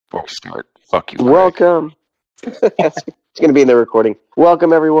before we start. Fuck you, Greg. Welcome. It's going to be in the recording.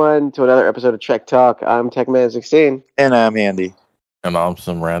 Welcome, everyone, to another episode of Trek Talk. I'm TechMan16. And I'm Andy. And I'm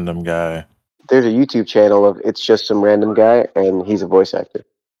some random guy. There's a YouTube channel of It's Just Some Random Guy, and he's a voice actor.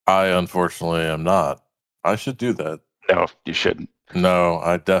 I unfortunately am not. I should do that. No, you shouldn't. No,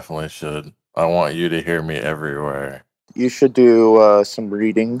 I definitely should. I want you to hear me everywhere. You should do some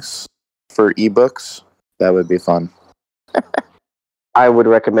readings for ebooks. That would be fun. I would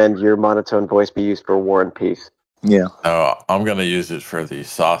recommend your monotone voice be used for War and Peace. Yeah. No, I'm going to use it for the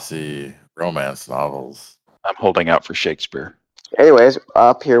saucy romance novels. I'm holding out for Shakespeare. Anyways,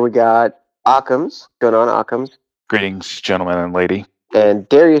 up here we got Occam's. Going on, Occam's. Greetings, gentlemen and lady. And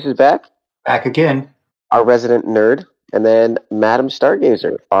Darius is back. Back again. Our resident nerd. And then Madam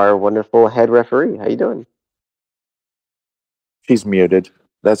Stargazer, our wonderful head referee. How you doing? She's muted.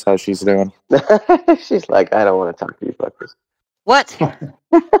 That's how she's doing. She's like, I don't want to talk to you fuckers. What?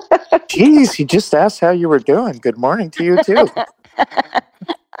 Jeez, he just asked how you were doing. Good morning to you, too.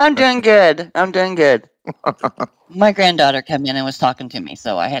 I'm doing good. My granddaughter came in and was talking to me,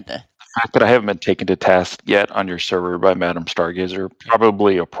 so I had to. The fact that I haven't been taken to task yet on your server by Madam Stargazer,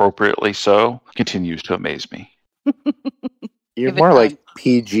 probably appropriately so, continues to amaze me. You're Give it more time. like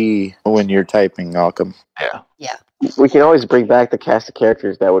PG when you're typing, Malcolm. Yeah. We can always bring back the cast of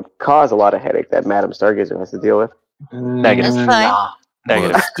characters that would cause a lot of headache that Madam Stargazer has to deal with. Negative. That's fine. Nah.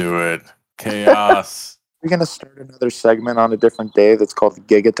 Negative. Let's do it. Chaos. We're going to start another segment on a different day that's called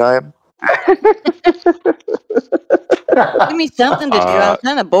Giga Time. Give me something to do. I'm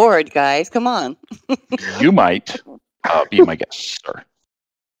kind of bored, guys. Come on. You might be my guest star.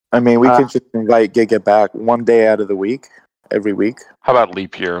 I mean, we could just invite Giga back one day out of the week, every week, How about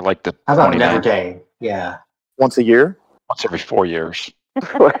leap year, like the How about 29th? Never Day? Yeah. once a year. Once every 4 years.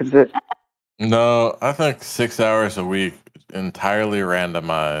 What is it? No, I think 6 hours a week, entirely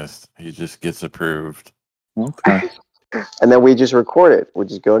randomized. He just gets approved. Okay. And then we just record it. We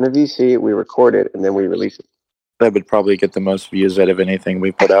just go into VC, we record it, and then we release it. That would probably get the most views out of anything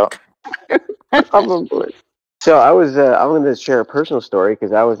we put out. Probably. So I'm going to share a personal story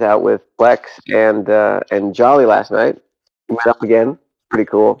because I was out with Flex and Jolly last night. We met up again. Pretty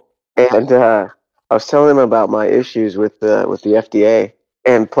cool. And I was telling him about my issues with the FDA.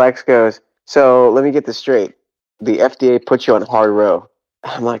 And Plex goes, so let me get this straight. The FDA puts you on hard row.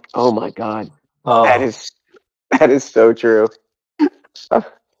 I'm like, oh my God. Oh, That is so true. I'm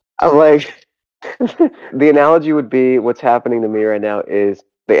like, the analogy would be what's happening to me right now is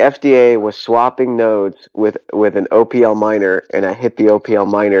the FDA was swapping nodes with an OPL minor, and I hit the OPL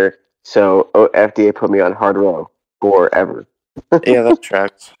minor, so FDA put me on hard row forever. Yeah, that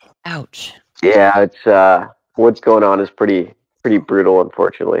tracks. Ouch. Yeah, it's what's going on is pretty brutal,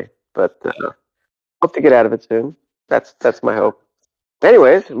 unfortunately. But hope to get out of it soon. That's my hope.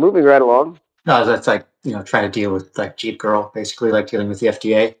 Anyways, moving right along. no, that's like, trying to deal with like Jeep Girl, basically like dealing with the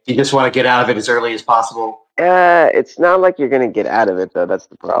FDA. You just want to get out of it as early as possible. It's not like you're gonna get out of it though. That's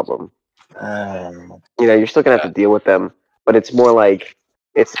the problem. You're still gonna have to deal with them, but it's more like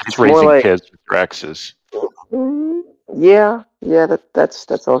it's more raising like kids with your exes. Yeah,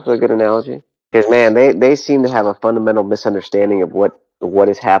 that's also a good analogy. Because man, they seem to have a fundamental misunderstanding of what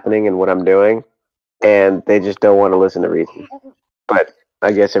is happening and what I'm doing, and they just don't want to listen to reason. But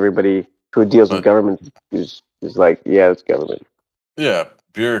I guess everybody who deals with government is like, yeah, it's government. Yeah,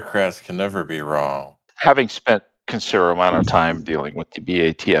 bureaucrats can never be wrong. Having spent considerable amount of time dealing with the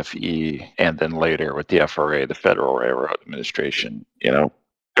BATFE and then later with the FRA, the Federal Railroad Administration,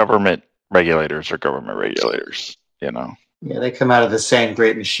 government regulators are government regulators, Yeah, they come out of the same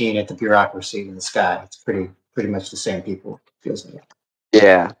great machine at the bureaucracy in the sky. It's pretty much the same people. Feels like.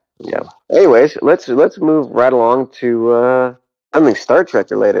 Yeah. Anyways, let's move right along to something Star Trek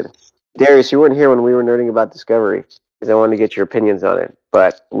related. Darius, you weren't here when we were nerding about Discovery because I wanted to get your opinions on it,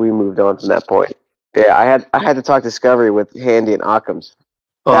 but we moved on from that point. Yeah, I had to talk Discovery with Handy and Occam's.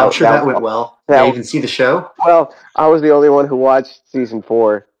 Oh, I'm sure that went well. Did you even see the show? Well, I was the only one who watched season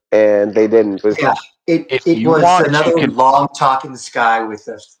 4, and they didn't. Yeah, it was another long talk in the sky with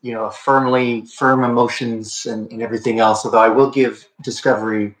firm emotions and everything else. Although I will give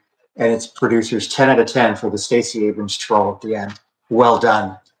Discovery and its producers 10 out of 10 for the Stacey Abrams troll at the end. Well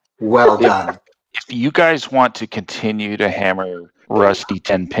done. If you guys want to continue to hammer rusty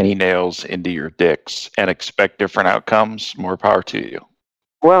 10-penny nails into your dicks and expect different outcomes, more power to you.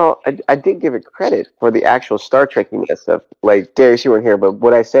 Well, I did give it credit for the actual Star Trekkiness of, like, Darius, you weren't here, but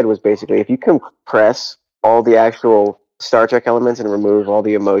what I said was basically, if you compress all the actual Star Trek elements and remove all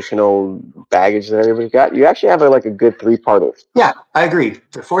the emotional baggage that everybody's got, you actually have a good 3-parter. Yeah, I agree.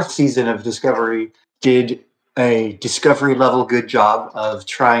 The 4th season of Discovery did a Discovery level good job of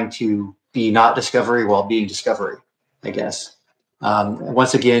trying to be not Discovery while being Discovery, I guess.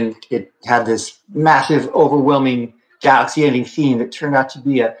 Once again, it had this massive, overwhelming galaxy-ending theme that turned out to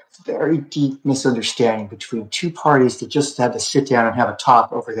be a very deep misunderstanding between two parties that just had to sit down and have a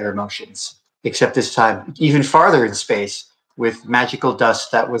talk over their emotions. Except this time, even farther in space, with magical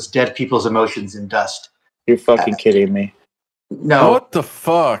dust that was dead people's emotions in dust. You're fucking kidding me. No. What the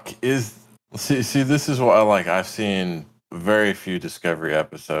fuck is... See, this is what I've seen very few Discovery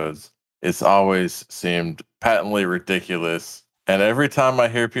episodes. It's always seemed patently ridiculous. And every time I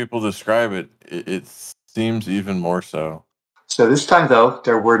hear people describe it, it seems even more so. So this time, though,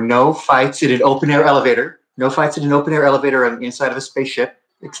 there were no fights in an open-air elevator. No fights in an open-air elevator on the inside of a spaceship.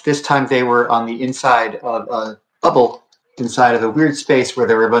 This time they were on the inside of a bubble, inside of a weird space where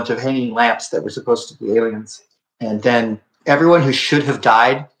there were a bunch of hanging lamps that were supposed to be aliens. And then everyone who should have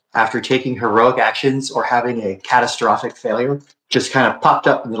died after taking heroic actions or having a catastrophic failure just kind of popped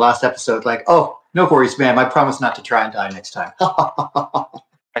up in the last episode like, oh, no worries, ma'am. I promise not to try and die next time.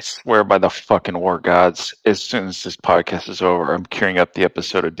 I swear by the fucking war gods, as soon as this podcast is over, I'm queuing up the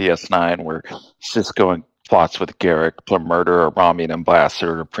episode of DS9 where Sisko plots with Garrick to murder a Romulan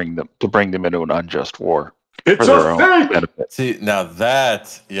ambassador to bring them into an unjust war. It's for their a own fake! benefit. See, now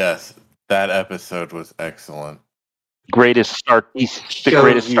that episode was excellent. The greatest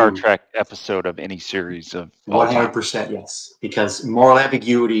Star Trek episode of any series of all time. 100% yes. Because moral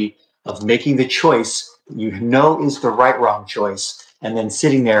ambiguity of making the choice you know is the wrong choice, and then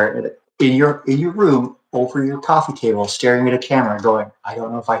sitting there in your room over your coffee table staring at a camera going, I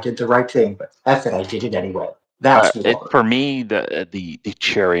don't know if I did the right thing, but F it, I did it anyway. For me, the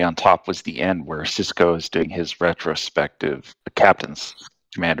cherry on top was the end where Sisko is doing his retrospective, the captain's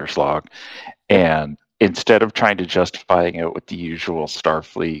commander's log, and instead of trying to justifying it with the usual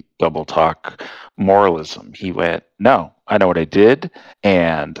Starfleet double talk moralism, he went, no, I know what I did,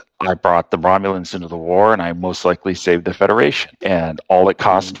 and I brought the Romulans into the war, and I most likely saved the Federation. And all it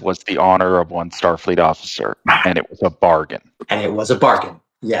cost was the honor of one Starfleet officer, and it was a bargain. And it was a bargain.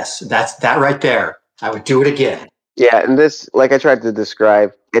 Yes, that's that right there. I would do it again. Yeah, and this, like I tried to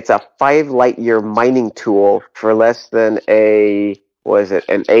describe, it's a 5 light-year mining tool for less than an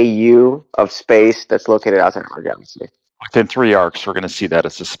AU of space that's located outside of our galaxy. Within 3 arcs, we're going to see that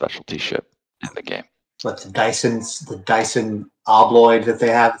as a specialty ship in the game. What, the Dyson Obloid that they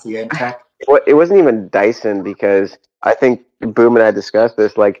have at the end tech? Well, it wasn't even Dyson, because I think Boom and I discussed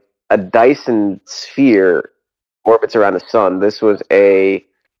this, like a Dyson sphere orbits around the sun. This was a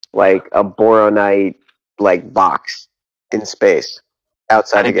boronite box in space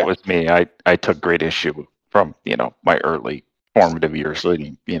outside. I think it was me. I took great issue from my early formative years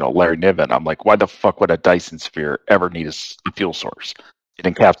leading Larry Niven. I'm like, why the fuck would a Dyson sphere ever need a fuel source? It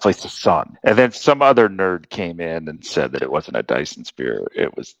encapsulates the sun. And then some other nerd came in and said that it wasn't a Dyson sphere.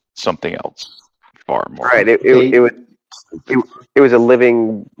 It was something else far more. Right. It was a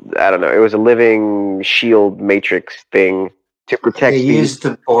living, I don't know, it was a living shield matrix thing to protect. They used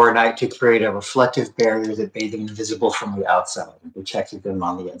the boronite to create a reflective barrier that made them invisible from the outside and protected them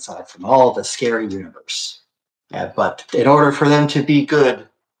on the inside from all the scary universe. Yeah, but in order for them to be good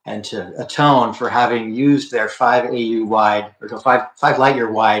and to atone for having used their 5 AU wide or 5 light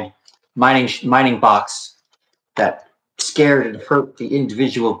year wide mining box that scared and hurt the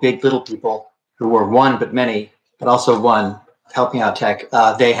individual big little people who were one but many, but also one, help me out, Tech.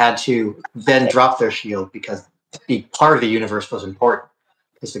 They had to then drop their shield because the part of the universe was important.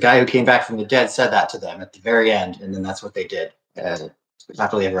 Because the guy who came back from the dead said that to them at the very end, and then that's what they did.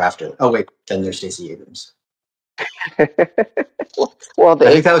 Happily ever after. Oh wait, then there's Stacey Abrams. Well,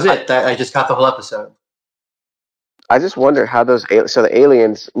 I think that was it. I just caught the whole episode. I just wonder how those so the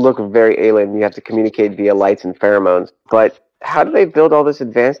aliens look very alien. You have to communicate via lights and pheromones. But how do they build all this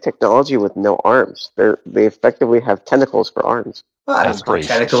advanced technology with no arms? They effectively have tentacles for arms. Well,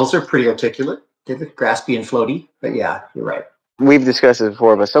 tentacles are pretty articulate. They look graspy and floaty. But yeah, you're right. We've discussed this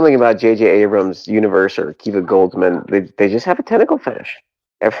before, but something about J.J. Abrams' universe or Kiva Goldsman, they just have a tentacle fetish.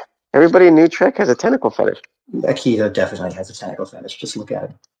 Everybody in New Trek has a tentacle fetish. Akiva definitely has a tentacle fetish. Just look at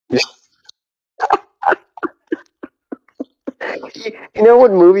him. You know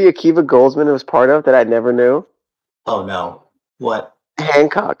what movie Akiva Goldsman was part of that I never knew? Oh no. What?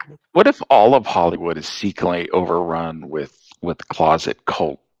 Hancock. What if all of Hollywood is secretly overrun with closet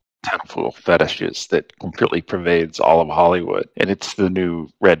cult tentacle fetishes that completely pervades all of Hollywood, and it's the new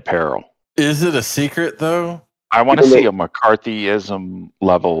Red Peril? Is it a secret though? I want to see a McCarthyism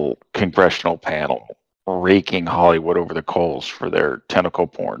level congressional panel raking Hollywood over the coals for their tentacle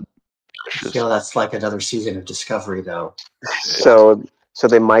porn. I feel that's like another season of Discovery, though. So So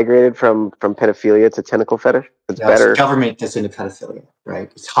they migrated from pedophilia to tentacle fetish. It's better. It's government that's into pedophilia,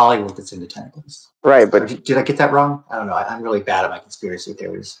 right? It's Hollywood that's into tentacles. Right, but did I get that wrong? I don't know. I'm really bad at my conspiracy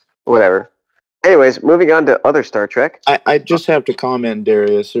theories. Whatever. Anyways, moving on to other Star Trek. I just have to comment,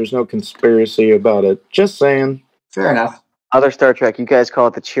 Darius. There's no conspiracy about it. Just saying. Fair enough. Other Star Trek, you guys call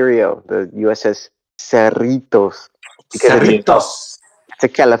it the Cheerio, the USS Cerritos. Cerritos. It's a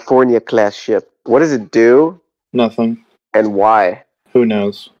California class ship. What does it do? Nothing. And why? Who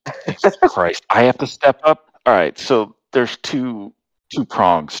knows? Christ, I have to step up. All right, so there's two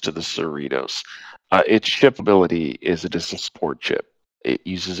prongs to the Cerritos. Its ship ability is it is a support ship. It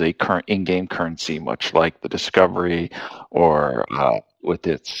uses a current in-game currency, much like the Discovery, or with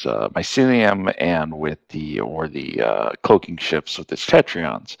its mycelium, and with the cloaking ships with its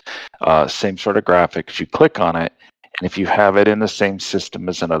tetrions. Same sort of graphics. You click on it, and if you have it in the same system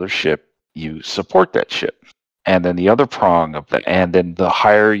as another ship, you support that ship. And then the other prong of that, and then the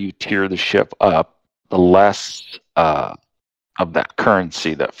higher you tier the ship up, the less of that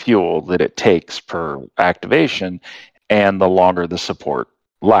currency, that fuel that it takes per activation, and the longer the support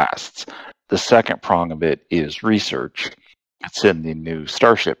lasts. The second prong of it is research. It's in the new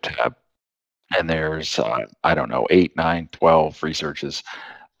Starship tab, and there's 8, 9, 12 researches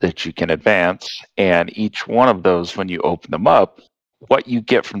that you can advance, and each one of those, when you open them up, what you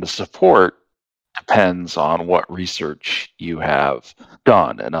get from the support depends on what research you have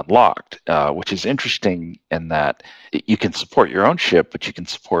done and unlocked, which is interesting in that you can support your own ship, but you can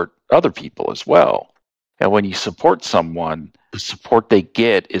support other people as well. And when you support someone, the support they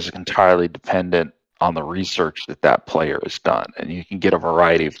get is entirely dependent on the research that player has done, and you can get a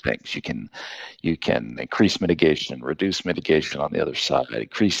variety of things. You can increase mitigation, reduce mitigation on the other side,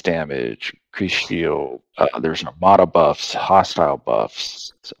 increase damage, increase shield. There's armada buffs, hostile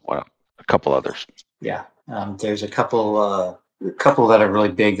buffs, a couple others. Yeah, there's a couple that are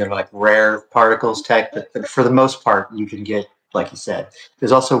really big. They're like rare particles tech, but for the most part, you can get, like you said.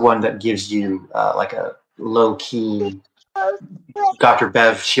 There's also one that gives you like a low key Dr.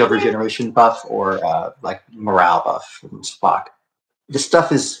 Bev shield regeneration buff, or like morale buff from Spock. This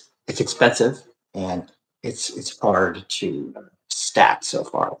stuff it's expensive, and it's hard to stack so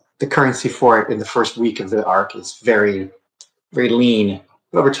far. The currency for it in the first week of the arc is very, very lean.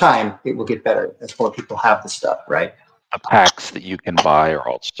 But over time, it will get better as more people have the stuff, right? The packs that you can buy are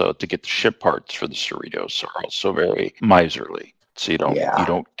also, to get the ship parts for the Cerritos, are also very miserly. So you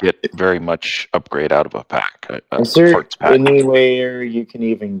don't get very much upgrade out of a pack. Is there any way you can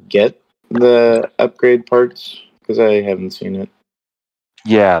even get the upgrade parts? Because I haven't seen it.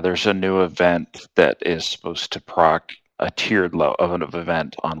 Yeah, there's a new event that is supposed to proc a tiered low of an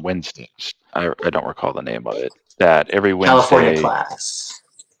event on Wednesdays. I don't recall the name of it. That every Wednesday, California class.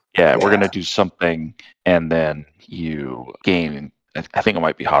 Yeah, we're gonna do something, and then you gain. I think it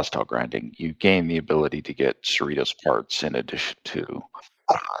might be hostile grinding. You gain the ability to get Cerritos parts in addition to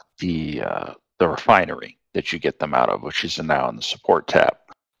the refinery that you get them out of, which is now in the support tab,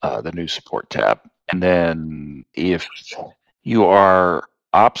 the new support tab. And then if you are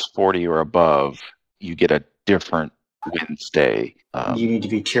Ops 40 or above, you get a different Wednesday. You need to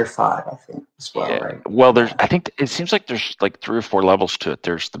be tier 5, I think, as well, right? Well, I think it seems like there's like 3 or 4 levels to it.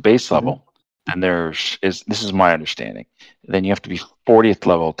 There's the base level, and this is my understanding. Then you have to be 40th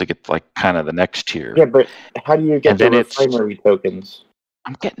level to get like kind of the next tier. Yeah, but how do you get the refinery tokens?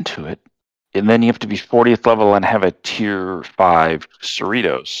 I'm getting to it. And then you have to be 40th level and have a tier 5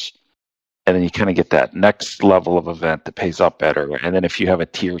 Cerritos. And then you kind of get that next level of event that pays up better. And then if you have a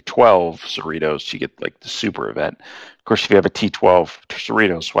tier 12 Cerritos, you get like the super event. Of course, if you have a T12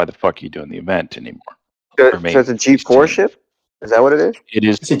 Cerritos, why the fuck are you doing the event anymore? So it's a G4 ship? Is that what it is? It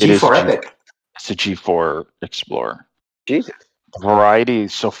is. It's a G4 Epic. It's a G4 Explorer. Jesus. Variety.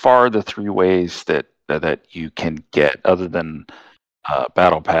 So far, the 3 ways that you can get, other than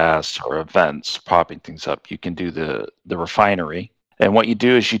battle pass or events, popping things up, you can do the refinery. And what you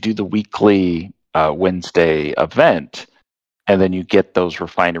do is you do the weekly Wednesday event, and then you get those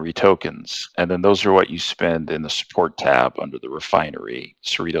refinery tokens. And then those are what you spend in the support tab under the refinery,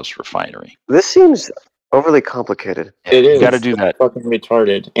 Cerritos Refinery. This seems overly complicated. It is. You got to do that. Fucking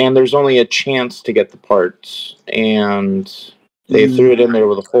retarded. And there's only a chance to get the parts. And they threw it in there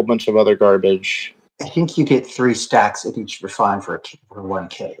with a whole bunch of other garbage. I think you get 3 stacks at each refine for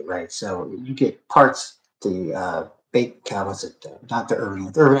 1K, right? So you get parts, the not the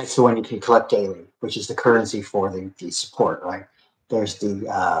Urbanites. The Urbanites the one you can collect daily, which is the currency for the support, right? There's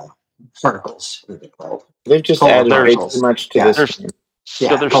the particles, what are they called? They've just added way too much to this.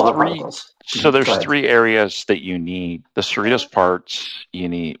 So there's 3 areas that you need. The Cerritos parts, you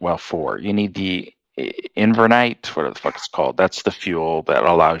need, 4. You need the Invernite, whatever the fuck it's called. That's the fuel that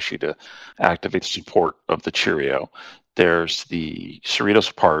allows you to activate the support of the Cheerio. There's the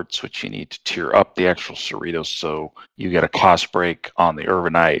Cerritos parts, which you need to tier up the actual Cerritos so you get a cost break on the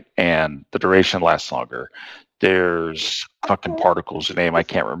Irvinite and the duration lasts longer. There's fucking particles name I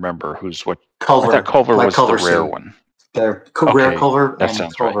can't remember. Who's what? Culver. I thought Culver was Culver the rare suit. one. They're rare Culver. That and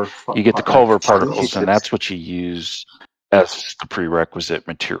sounds Culver right. You get the Culver particles, and that's what you use as the prerequisite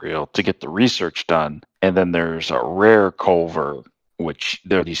material to get the research done. And then there's a rare Culver, which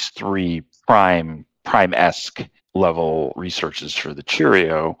there are these 3 prime-esque level researches for the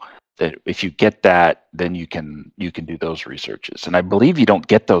Cheerio. That if you get that, then you can do those researches. And I believe you don't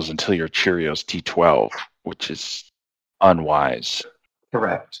get those until your Cheerio's T12, which is unwise.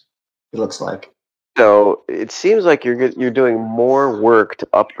 Correct. It looks like. So it seems like you're doing more work to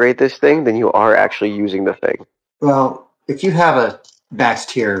upgrade this thing than you are actually using the thing. Well, if you have a max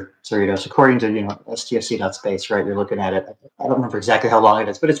tier Cerritos, according to STFC.space, right? You're looking at it. I don't remember exactly how long it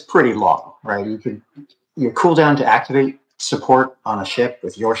is, but it's pretty long, right? Your cooldown to activate support on a ship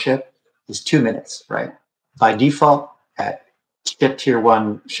with your ship is 2 minutes, right? By default, at ship tier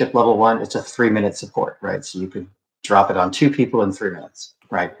 1, ship level 1, it's a 3-minute support, right? So you could drop it on 2 people in 3 minutes,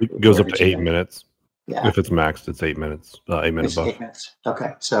 right? It goes up to 8 minutes. Yeah. If it's maxed, it's 8 minutes. 8 minute buff. 8 minutes.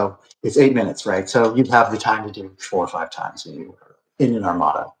 Okay, so it's 8 minutes, right? So you'd have the time to do 4 or 5 times in an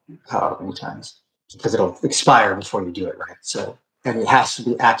Armada, however many times, because it'll expire before you do it, right? So, and it has to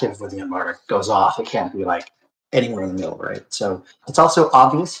be active when the Armada goes off. It can't be like anywhere in the middle, right? So it's also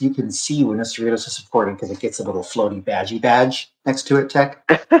obvious. You can see when a Cerritos is supporting because it gets a little floaty badge next to it, Tech.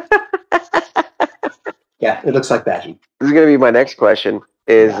 Yeah, it looks like Badgie. This is going to be my next question.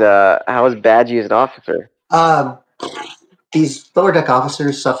 How is Badgie as an officer? These lower deck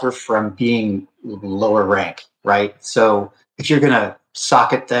officers suffer from being lower rank, right? So if you're going to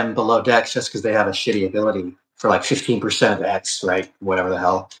socket them below decks just because they have a shitty ability for like 15% of X, right? Whatever the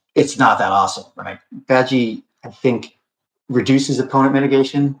hell, it's not that awesome, right? Badgie, I think, reduces opponent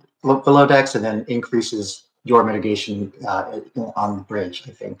mitigation below decks and then increases your mitigation on the bridge,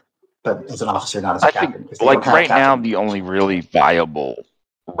 I think. But as an officer, not as a captain. Think, like right now, the only really viable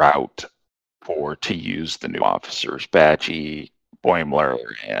route to use the new officers, Badgie, Boimler,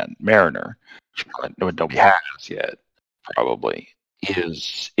 and Mariner, which nobody has yet, probably,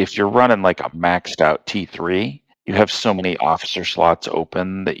 is if you're running like a maxed out T3, you have so many officer slots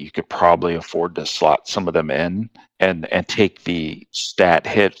open that you could probably afford to slot some of them in and take the stat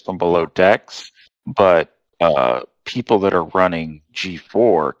hit from below decks. But people that are running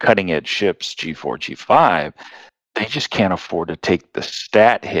G4, cutting edge ships, G4, G5, they just can't afford to take the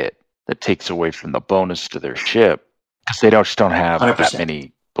stat hit that takes away from the bonus to their ship because they just don't have 100%. that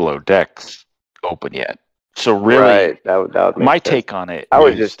many below decks open yet. So really, right. that would my sense. take on it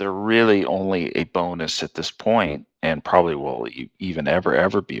is they're really only a bonus at this point, and probably will even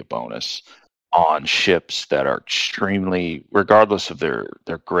ever be a bonus on ships that are extremely, regardless of their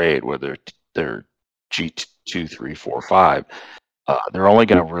grade, whether they're G2, 3, 4, 5, they're only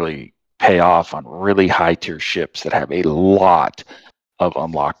going to really pay off on really high tier ships that have a lot of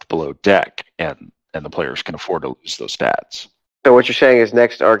unlocked below deck, and the players can afford to lose those stats. So what you're saying is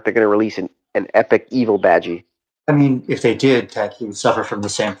next arc they're going to release an epic evil Badgie. I mean, if they did, Tech, he would suffer from the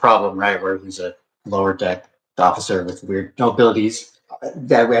same problem, right? Where he's a lower deck officer with weird abilities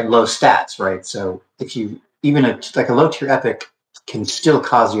that and low stats, right? So if you even a low tier epic can still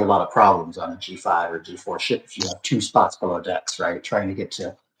cause you a lot of problems on a G5 or G4 ship if you have 2 spots below decks, right? Trying to get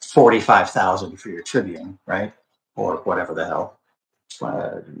to 45,000 for your Tribune, right? Or whatever the hell,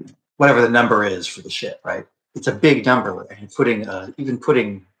 whatever the number is for the ship, right? It's a big number, and putting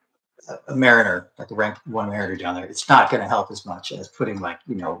a Mariner, like a rank 1 Mariner down there, it's not going to help as much as putting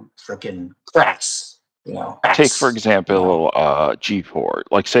freaking cracks. Take for example G4.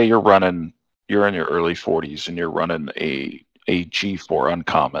 Like say you're in your early 40s and you're running a G4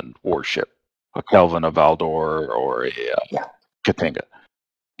 uncommon warship, a Kelvin, a Valdor, or a Katinga.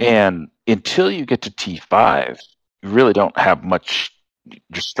 And until you get to T5, you really don't have much.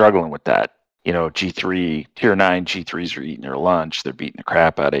 You're struggling with that. G3, tier 9 G3s are eating your lunch. They're beating the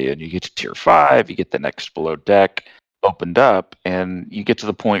crap out of you. And you get to tier 5, you get the next below deck opened up, and you get to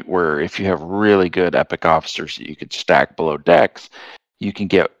the point where if you have really good epic officers that you could stack below decks, you can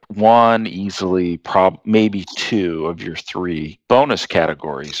get 1 easily, maybe 2 of your 3 bonus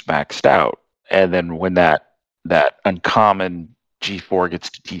categories maxed out. And then when that uncommon G4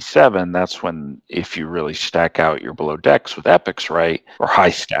 gets to T7, that's when, if you really stack out your below decks with epics, right, or high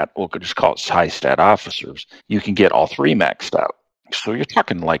stat, we'll just call it high stat officers, you can get all 3 maxed out. So you're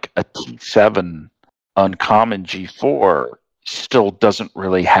talking like a T7 uncommon G4 still doesn't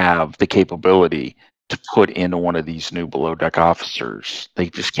really have the capability to put into one of these new below deck officers. They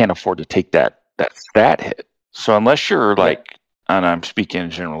just can't afford to take that stat hit. So unless you're like, and I'm speaking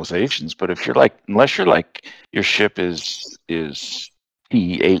in generalizations, but if you're like, unless you're like your ship is T8,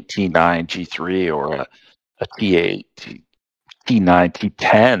 T9, G3, or a T8, T9,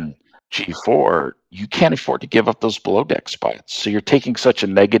 T10, G4, you can't afford to give up those below deck spots. So you're taking such a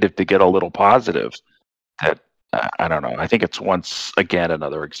negative to get a little positive that I don't know. I think it's once again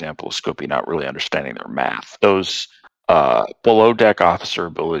another example of Scopely not really understanding their math. Those below deck officer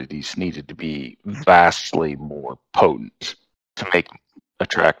abilities needed to be vastly more potent to make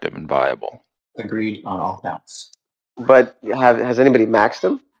attractive and viable. Agreed on all counts. But has anybody maxed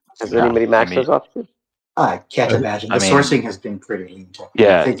them? Has anybody maxed those officers? I can't imagine. The sourcing has been pretty lean.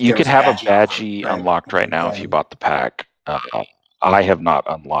 Yeah, you could have a Badgie unlocked right now if you bought the pack. I have not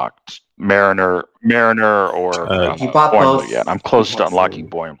unlocked Mariner or you bought Boimler both yet. I'm close to unlocking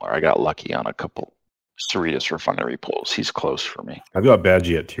Boimler. I got lucky on a couple Cerritos Refinery pulls. He's close for me. I've got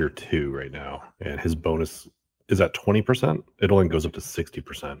Badgie at tier 2 right now, and his bonus is at 20%. It only goes up to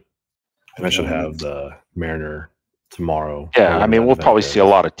 60%. And I should have the Mariner tomorrow. Yeah, I mean, we'll probably see a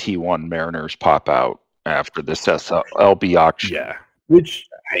lot of T1 Mariners pop out after this LB auction. Yeah, which,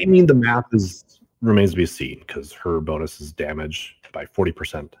 I mean, the math remains to be seen because her bonus is damage by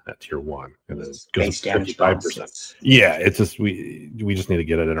 40% at tier 1, and then it goes to 55%. Yeah, it's just we just need to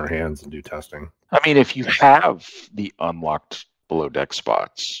get it in our hands and do testing. I mean, if you have the unlocked below deck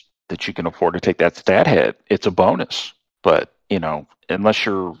spots that you can afford to take that stat hit, it's a bonus. But unless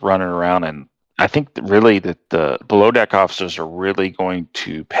you're running around, and I think really that the below deck officers are really going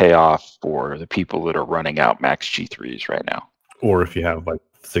to pay off for the people that are running out max G3s right now. Or if you have like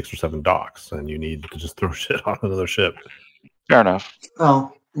 6 or 7 docks and you need to just throw shit on another ship. Fair enough.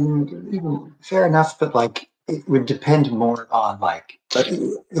 Well, fair enough, but like it would depend more on like a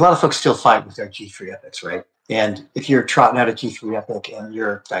lot of folks still fight with their G3 epics, right? And if you're trotting out a G3 epic and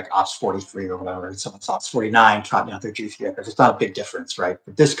you're like Ops 43 or whatever, and someone's Ops 49 trotting out their G3 epic, it's not a big difference, right?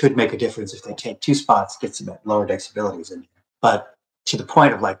 But this could make a difference if they take 2 spots, get some lower decks abilities in here. But to the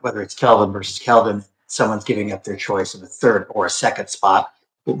point of like whether it's Kelvin versus Kelvin, someone's giving up their choice of a 3rd or a 2nd spot,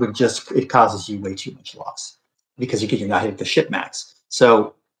 it causes you way too much loss because you're not hitting the ship max.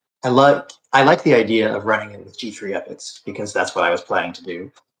 So I like the idea of running it with G3 epics because that's what I was planning to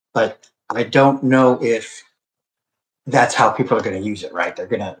do. But I don't know if that's how people are going to use it, right?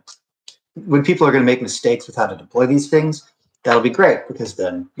 When people are going to make mistakes with how to deploy these things, that'll be great because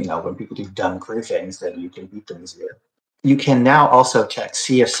then, when people do dumb crew things, then you can beat them easier. You can now also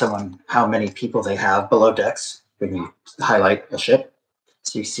see how many people they have below decks when you highlight a ship.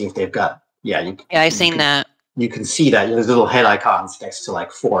 So you see if they've got, I've seen that. You can see that there's little head icons next to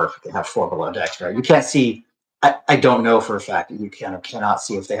like 4. They have 4 below decks, right? You can't see. I don't know for a fact that you can or cannot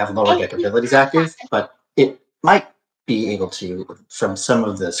see if they have lower deck abilities active, but it might be able to from some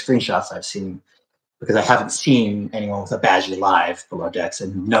of the screenshots I've seen, because I haven't seen anyone with a Badgie live below decks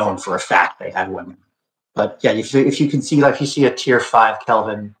and known for a fact they had one. But yeah, if you can see, like you see a tier 5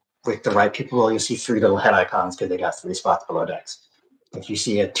 Kelvin with the right people, you'll see 3 little head icons because they got 3 spots below decks. If you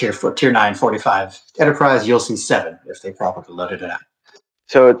see a tier 9 45 Enterprise, you'll see 7 if they properly loaded it out.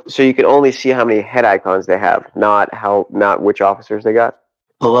 So you can only see how many head icons they have, not which officers they got.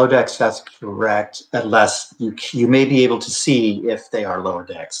 Below decks, that's correct, unless you may be able to see if they are lower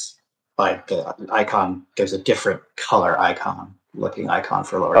decks. Like the icon, there's a different color looking icon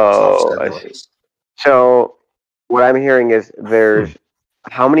for lower decks. Oh, I see. So what I'm hearing is there's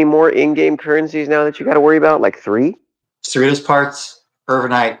how many more in-game currencies now that you got to worry about? Like 3? Cerritos parts,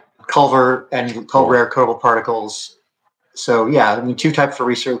 Urbanite, Culver, and rare Kerbal particles. So yeah, 2 types for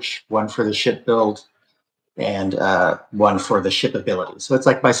research, 1 for the ship build, and 1 for the ship ability. So it's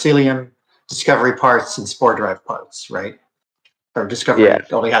like mycelium, discovery parts, and spore drive parts, right? Or discovery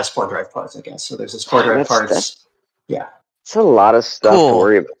only has spore drive parts, I guess. So there's a spore drive parts. It's a lot of stuff to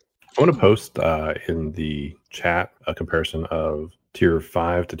worry about. I want to post in the chat a comparison of tier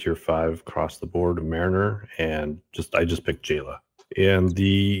 5 to tier 5 across the board of Mariner, and I just picked Jayla. And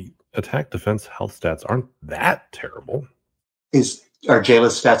the attack, defense, health stats aren't that terrible. Are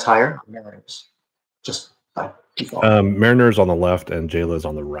Jayla's stats higher? Mariner's just by default. Mariner's on the left and Jayla's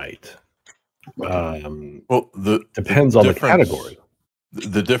on the right. Depends on the category.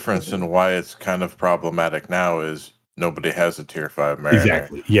 The difference in why it's kind of problematic now is nobody has a tier 5 Mariner.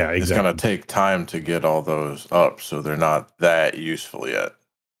 Exactly. Yeah, exactly. It's going to take time to get all those up, so they're not that useful yet.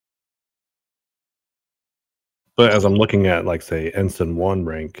 But as I'm looking at, like, say, Ensign 1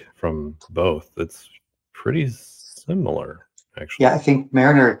 rank from both, it's pretty similar, actually. Yeah, I think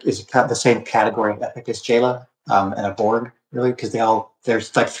Mariner is the same category epic as Jayla and a Borg. really, because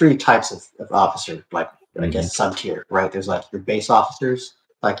there's like 3 types of officer, like I guess sub-tier, right? There's like your base officers,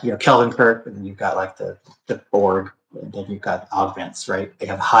 like Kelvin Kirk, and then you've got like the Borg, and then you've got augments, right? They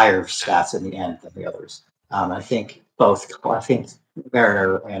have higher stats in the end than the others. I think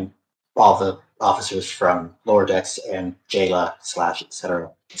Mariner and all the officers from lower decks and Jayla /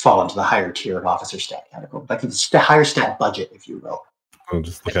 etc. fall into the higher tier of officer stat category, like it's the higher stat budget, if you will.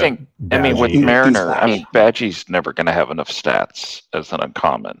 Just I think, with Mariner, Badgie's never going to have enough stats as an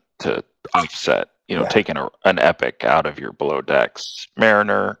uncommon to offset, taking an epic out of your below decks.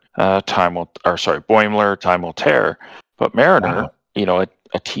 Mariner, Boimler, time will tear. But Mariner, a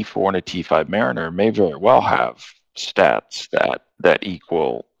T4 and a T5 Mariner may very well have stats that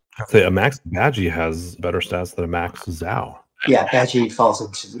equal. A max Badgie has better stats than a max Zhao. Yeah, Badgie falls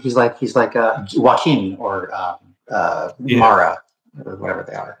into he's like Joaquin or Mara. Or whatever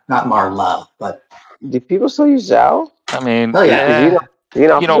they are, not Marla, but do people still use Zhao? I mean,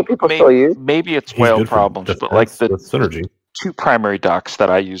 people still use. Maybe it's whale problems, but like the synergy. 2 primary docks that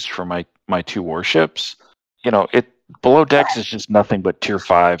I use for my 2 warships, below decks is just nothing but tier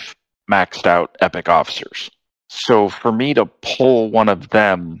 5 maxed out epic officers. So for me to pull one of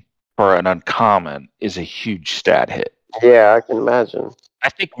them for an uncommon is a huge stat hit. Yeah, I can imagine. I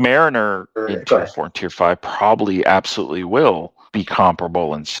think Mariner in tier 4 and tier 5 probably absolutely will be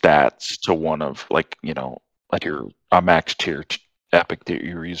comparable in stats to one of like your max tier epic that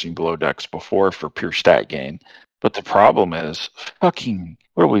you were using below decks before for pure stat gain. But the problem is what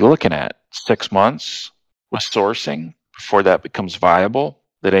are we looking at? 6 months with sourcing before that becomes viable,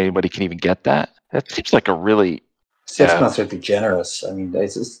 that anybody can even get that? That seems like a really 6 months would be generous. I mean,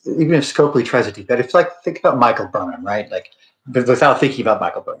 even if Scopely tries to do better, think about Michael Burnham, right? Like, but without thinking about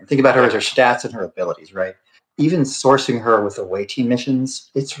Michael Burnham, think about her as her stats and her abilities, right? Even sourcing her with away team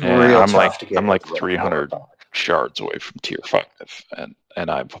missions, it's real tough to get. I'm like 300 shards away from tier 5, and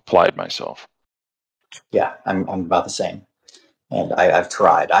I've applied myself. Yeah, I'm about the same, and I've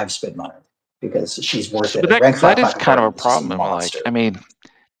tried. I've spent money because she's worth it. That is kind of a problem. Like, I mean,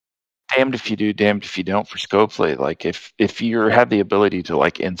 damned if you do, damned if you don't for Scopely. Like, if you have the ability to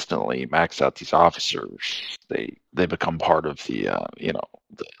like instantly max out these officers, they become part of the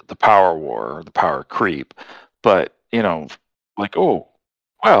the power war or the power creep. But like, oh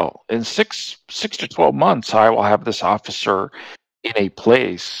well, in 6 to 12 months, I will have this officer in a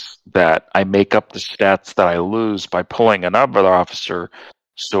place that I make up the stats that I lose by pulling another officer,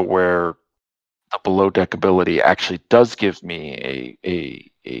 so where the below deck ability actually does give me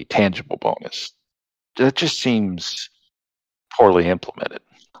a tangible bonus. That just seems poorly implemented.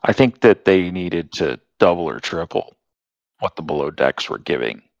 I think that they needed to double or triple what the below decks were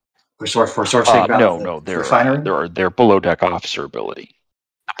giving. For sourcing, their below deck officer ability,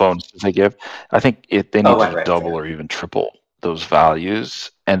 the bonuses they give. I think they need to double or even triple those values,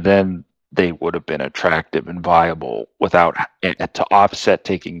 and then they would have been attractive and viable without to offset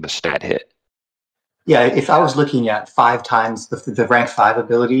taking the stat hit. Yeah, if I was looking at 5 times the rank 5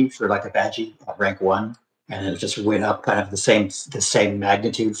 ability for like a Badgie at rank 1, and it just went up kind of the same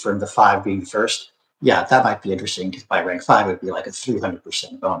magnitude from the 5 being first, yeah, that might be interesting, because by rank 5 it would be like a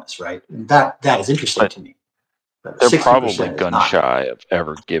 300% bonus, right? And that is interesting to me. But they're probably gun shy of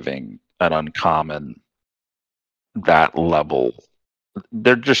ever giving an uncommon that level.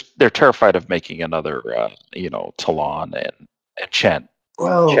 They're terrified of making another Talon and Chen.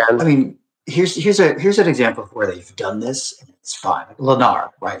 Well, I mean, here's an example of where they've done this, and it's fine. Like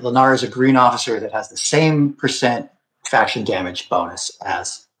Lennar, right? Lennar is a green officer that has the same % faction damage bonus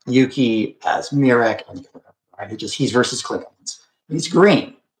as Yuki, as Mirek, and right? He's versus Klingons. He's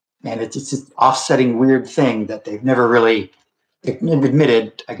green, and it's an offsetting weird thing that they've never really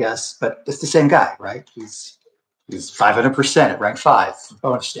admitted, I guess. But it's the same guy, right? He's 500% at rank 5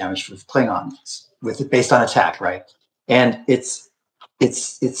 bonus damage for Klingons based on attack, right? And it's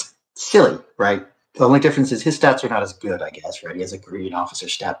silly, right? The only difference is his stats are not as good, I guess, right? He has a green officer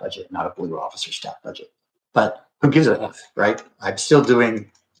stat budget, not a blue officer stat budget. But who gives a F, right? I'm still doing,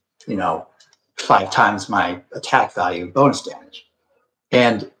 5 times my attack value bonus damage.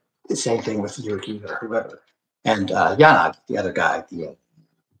 And the same thing with Yuki or whoever. And Yanag, the other guy, the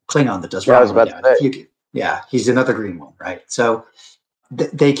Klingon that does damage. Yeah, he's another green one, right? So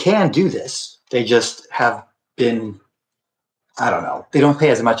they can do this. They just have been, I don't know, they don't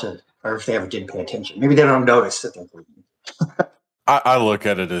pay as much, or if they ever did pay attention. Maybe they don't notice that they're green. I look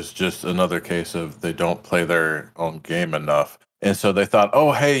at it as just another case of they don't play their own game enough. And so they thought,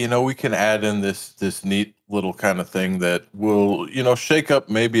 oh, hey, we can add in this neat little kind of thing that will, shake up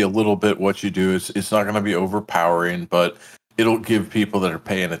maybe a little bit what you do. It's not going to be overpowering, but it'll give people that are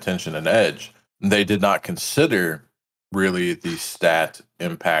paying attention an edge. They did not consider really the stat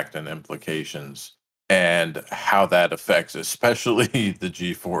impact and implications and how that affects especially the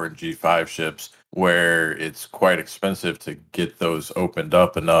G4 and G5 ships, where it's quite expensive to get those opened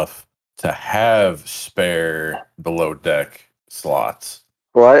up enough to have spare below deck slots.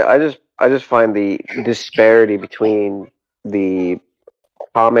 Well, I just find the disparity between the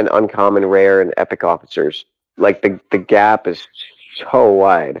common, uncommon, rare, and epic officers, like the gap is so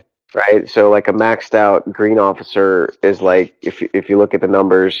wide, right? So like a maxed out green officer is like, if you look at the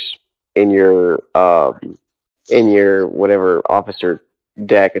numbers in your whatever officer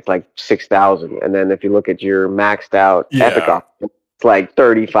deck, it's like 6,000, and then if you look at your maxed out epic officer, it's like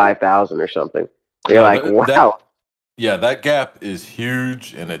 35,000 or something. You're like, wow. That gap is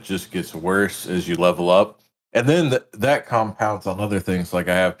huge, and it just gets worse as you level up. And then that compounds on other things. Like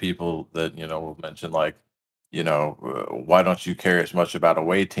I have people that, will mention like, why don't you care as much about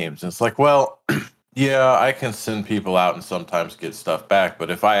away teams? And it's like, well, yeah, I can send people out and sometimes get stuff back.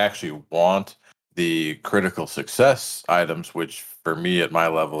 But if I actually want the critical success items, which for me at my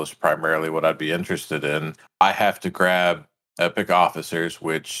level is primarily what I'd be interested in, I have to grab epic officers,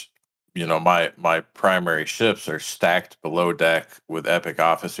 which, my primary ships are stacked below deck with epic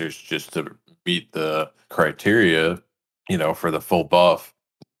officers just to meet the criteria, for the full buff.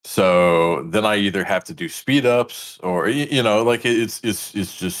 So then I either have to do speed ups or, like it's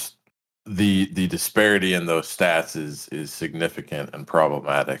just the disparity in those stats is significant and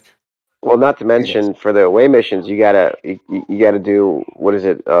problematic. Well, not to mention for the away missions, you gotta do, what is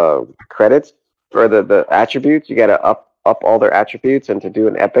it, credits for the attributes. You gotta up all their attributes, and to do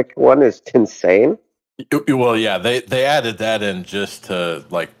an epic one is insane. Well, yeah, they added that in just to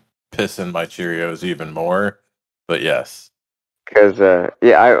like piss in my Cheerios even more. But yes, because I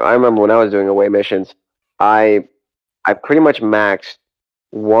remember when I was doing away missions, I pretty much maxed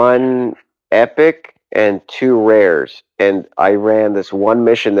 1 epic and 2 rares, and I ran this one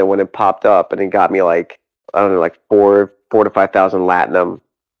mission that when it popped up, and it got me like, I don't know, like 4 to 5,000 latinum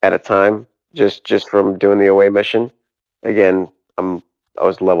at a time, just from doing the away mission. Again, I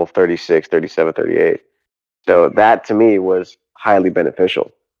was level 36, 37, 38. So that to me was highly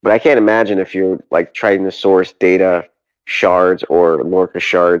beneficial. But I can't imagine if you're like trying to source data shards or Lorca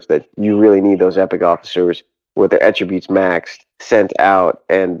shards that you really need those epic officers with their attributes maxed sent out,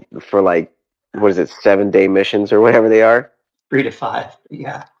 and for like, what is it, 7-day missions or whatever they are? 3 to 5,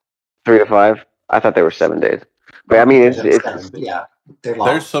 yeah. 3 to 5? I thought they were 7 days. But I mean, it's 7, but yeah, they're long.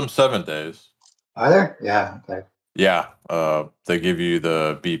 There's some 7 days. Are there? Yeah. Okay. Yeah, they give you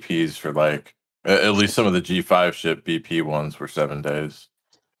the BPs for like at least some of the G5 ship BP ones were 7 days.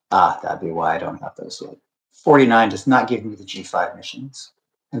 That'd be why I don't have those yet. 49 does not give me the G5 missions.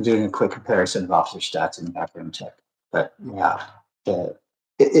 I'm doing a quick comparison of officer stats in the background check. But yeah,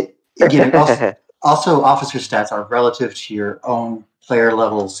 again, also officer stats are relative to your own player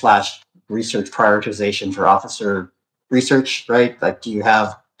level / research prioritization for officer research, right? Like, do you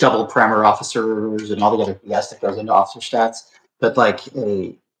have double primer officers and all the other BS that goes into officer stats? But like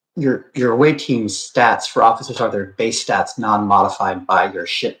your away team's stats for officers are their base stats, non-modified by your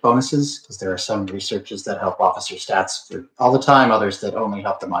ship bonuses, because there are some researches that help officer stats for all the time, others that only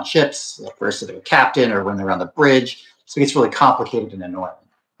help them on ships, like versus their captain or when they're on the bridge. So it gets really complicated and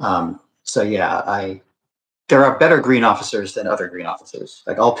annoying. So yeah, there are better green officers than other green officers.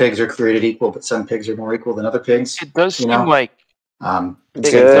 Like, all pigs are created equal, but some pigs are more equal than other pigs. It does seem like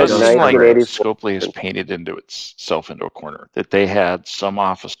It does seem like Scopely has painted itself into a corner, that they had some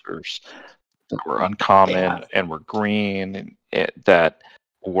officers that were uncommon and were green and that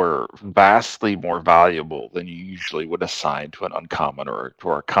were vastly more valuable than you usually would assign to an uncommon or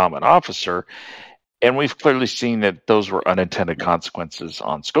to a common officer. And we've clearly seen that those were unintended consequences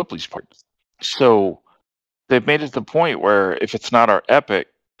on Scopely's part. So they've made it the point where if it's not our epic,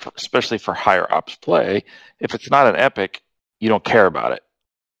 especially for higher ops play, if it's not an epic, you don't care about it.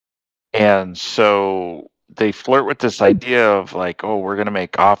 And so they flirt with this idea of like, oh, we're going to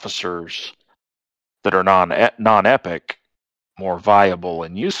make officers that are non-epic more viable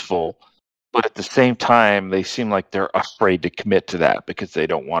and useful. But at the same time, they seem like they're afraid to commit to that because they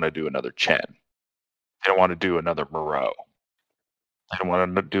don't want to do another Chen. They don't want to do another Moreau. They don't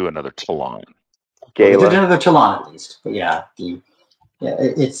want to do another Talon. They did another Talon at least. But yeah,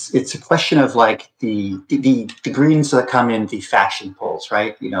 it's a question of like the greens that come in the faction polls,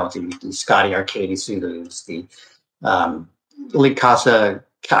 right? You know, the Scotty Arcady Sulus, the Likasa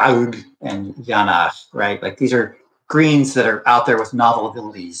Kaug and Yana, right? Like, these are greens that are out there with novel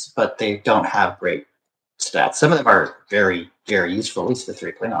abilities, but they don't have great stats. Some of them are very, very useful, at least the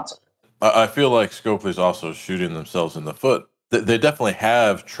 3 Klingons. I feel like Scopely's also shooting themselves in the foot. They definitely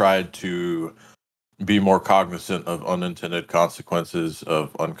have tried to be more cognizant of unintended consequences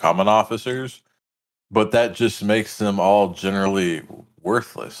of uncommon officers, but that just makes them all generally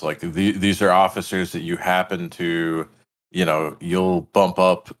worthless. Like these are officers that you happen to, you'll bump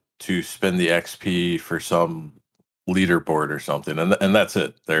up to spend the XP for some leaderboard or something, and that's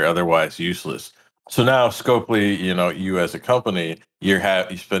it. They're otherwise useless. So now Scopely, you as a company, you're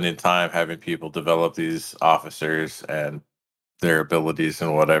spending time having people develop these officers and their abilities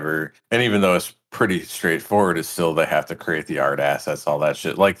and whatever. And even though it's pretty straightforward, it's still they have to create the art assets, all that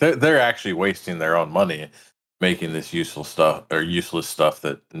shit. Like they're actually wasting their own money making this useless stuff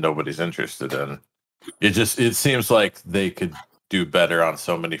that nobody's interested in. It seems like they could do better on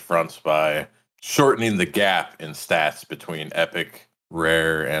so many fronts by shortening the gap in stats between epic,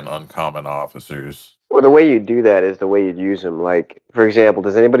 rare, and uncommon officers. Well, the way you do that is the way you'd use them. Like, for example,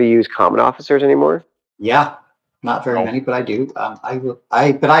 does anybody use common officers anymore? Yeah, not very many, but I do.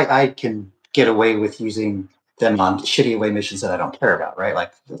 I can get away with using them on shitty away missions that I don't care about, right?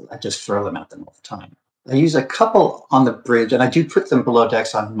 Like, I just throw them at them all the time. I use a couple on the bridge, and I do put them below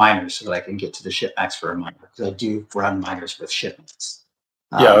decks on miners so that I can get to the ship max for a miner, because I do run miners with shipments.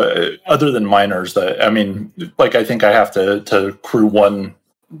 Other than miners, I think I have to crew one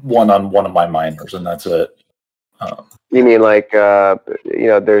on one of my miners, and that's it. You mean like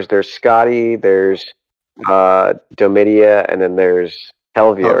there's Scotty, there's Domitia, and then there's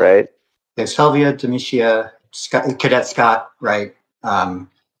Helvia, right? There's Helvia, Domitia, Cadet Scott, right?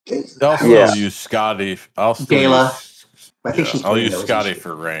 I'll still use Scotty. Gala. I'll use Scotty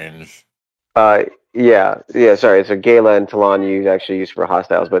for range. Sorry. So Gala and Talon you actually use for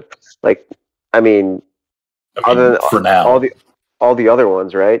hostiles, but other than for now, all the other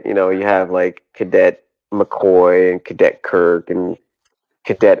ones, right? You have like Cadet McCoy and Cadet Kirk and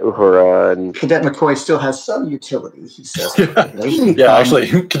Cadet Uhura, and Cadet McCoy still has some utility, he says. Actually,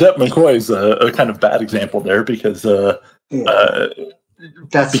 Cadet McCoy is a kind of bad example there because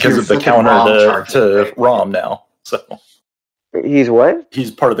that's because of the counter to ROM now. So he's what? He's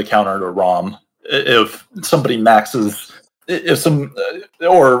part of the counter to ROM. If somebody maxes,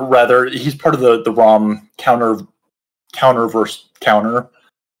 or rather, he's part of the ROM counter versus counter.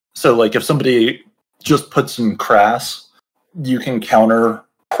 So, like, if somebody just puts in Crass, you can counter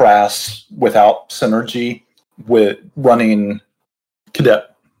Crass without synergy with running Cadet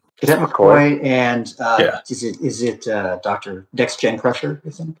McCoy and is it Dr. Next Gen Crusher, I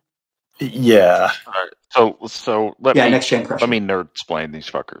think? Yeah. All right. So let me nerd explain these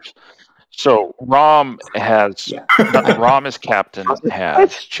fuckers. So ROM as captain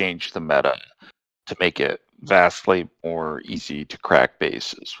has changed the meta to make it vastly more easy to crack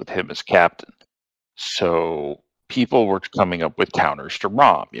bases with him as captain. So people were coming up with counters to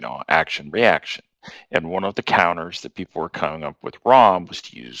ROM, action reaction. And one of the counters that people were coming up with ROM was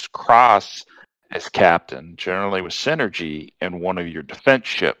to use Cross as captain, generally with synergy, and one of your defense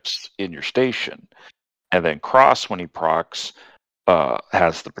ships in your station. And then Cross, when he procs,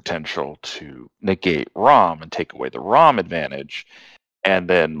 has the potential to negate ROM and take away the ROM advantage. And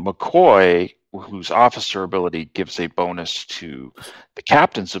then McCoy, whose officer ability gives a bonus to the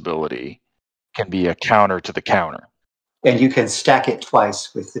captain's ability, can be a counter to the counter. And you can stack it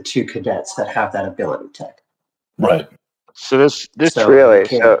twice with the two cadets that have that ability tech. Right. So this really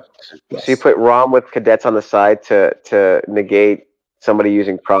so you put ROM with cadets on the side to negate somebody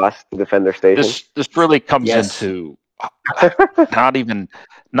using Cross to defend their station. This really comes into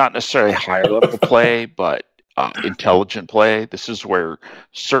not necessarily higher level play, but intelligent play. This is where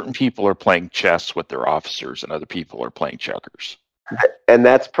certain people are playing chess with their officers and other people are playing checkers. And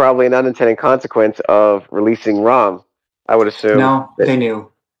that's probably an unintended consequence of releasing ROM, I would assume. No, they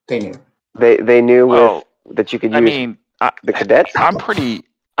knew. They knew that you could use the cadets. I'm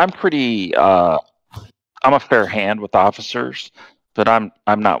a fair hand with officers, but I'm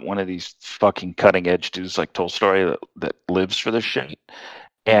not one of these fucking cutting edge dudes like Tolstoy that lives for this shit.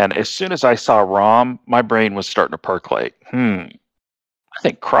 And as soon as I saw ROM, my brain was starting to percolate. I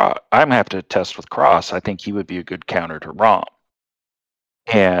think I'm gonna have to test with Cross. I think he would be a good counter to ROM.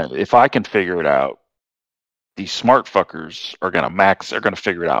 And if I can figure it out, these smart fuckers are gonna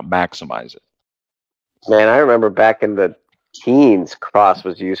figure it out, maximize it. Man, I remember back in the teens, Cross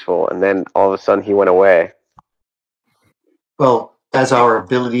was useful, and then all of a sudden he went away. Well, as our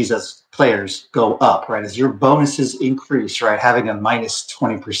abilities as players go up, right, as your bonuses increase, right, having a minus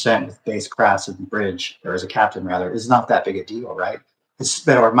 20% with base Crass and bridge, or as a captain rather, is not that big a deal, right? It's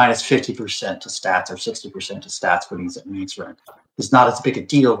better, or minus 50% to stats or 60% to stats when he's at max rank. It's not as big a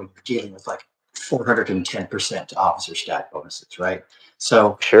deal when you're dealing with like 410% to officer stat bonuses, right?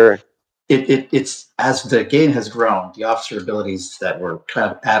 So sure. It's as the game has grown, the officer abilities that were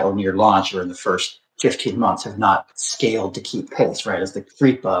kind of at or near launch or in the first 15 months have not scaled to keep pace, right? As the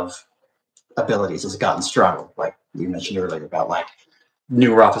creep of abilities has gotten stronger, like you mentioned earlier about like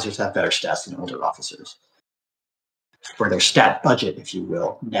newer officers have better stats than older officers, where their stat budget, if you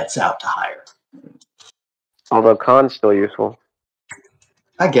will, nets out to higher. Although Khan's still useful.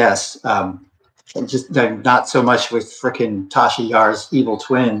 I guess. Just not so much with frickin' Tasha Yar's evil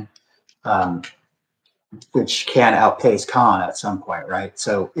twin, which can outpace Khan at some point, right?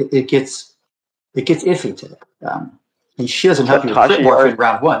 So it gets iffy to it. She doesn't help you with crit morph in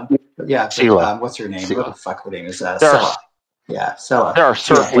round one. But yeah, but, what's her name? What the fuck her name is? Sela. Yeah, Sela. There are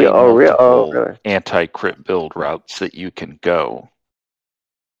certainly multiple anti-crit build routes that you can go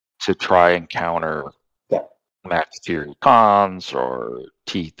to try and counter max tier Khans or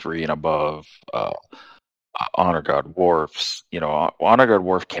T3 and above Honor God Worfs. You know, Honor God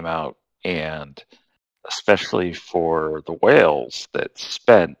Worf came out, and especially for the whales that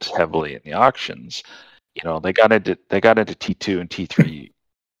spent heavily in the auctions, you know, they got into T2 and T3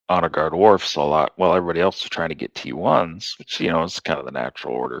 Honor Guard Worfs a lot, while everybody else was trying to get T1s, which, you know, is kind of the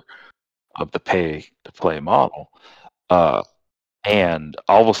natural order of the pay to play model. And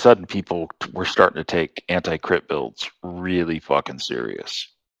all of a sudden, people were starting to take anti-crit builds really fucking serious.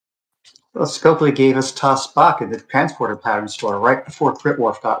 Well, Scopely gave us Toss Spock in the Transporter Pattern Store right before Crit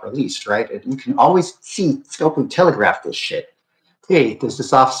Worf got released, right? And you can always see Scopely telegraph this shit. Hey, there's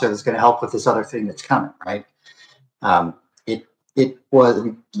this officer that's going to help with this other thing that's coming, right? It was,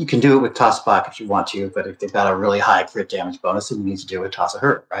 you can do it with Toss Spock if you want to, but if they've got a really high crit damage bonus, then you need to do it with Toss a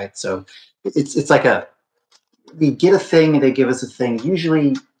Hurt, right? So it's like we get a thing and they give us a thing.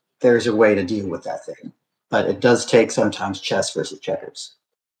 Usually there's a way to deal with that thing, but it does take sometimes chess versus checkers.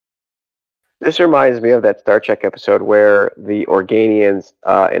 This reminds me of that Star Trek episode where the Organians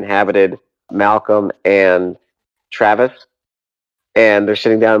inhabited Malcolm and Travis, and they're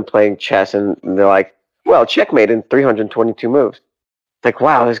sitting down playing chess, and they're like, well, checkmate in 322 moves. It's like,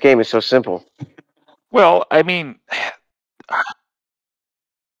 wow, this game is so simple. Well, I mean,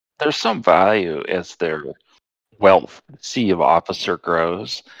 there's some value as their wealth, sea of officer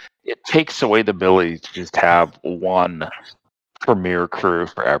grows. It takes away the ability to just have one premier crew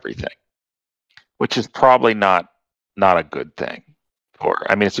for everything, which is probably not a good thing.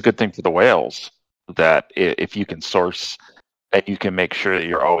 I mean, it's a good thing for the whales that if you can source and you can make sure that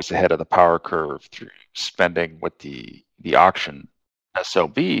you're always ahead of the power curve through spending with the auction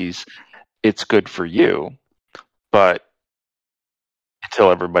SLBs, it's good for you. But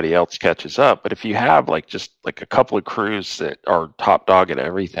until everybody else catches up. But if you have just a couple of crews that are top dog at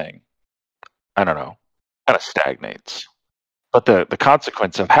everything, I don't know, kind of stagnates. But the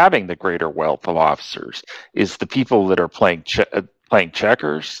consequence of having the greater wealth of officers is the people that are playing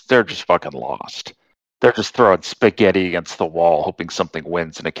checkers, they're just fucking lost. They're just throwing spaghetti against the wall, hoping something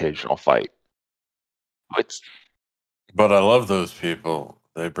wins an occasional fight. But I love those people.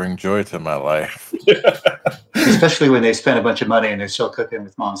 They bring joy to my life. Especially when they spend a bunch of money and they're still cooking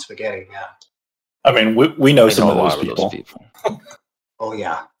with mom's spaghetti. Yeah. I mean, we know some of those people. Oh,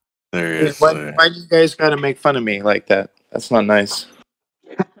 yeah. Seriously. Why do you guys got to make fun of me like that? That's not nice.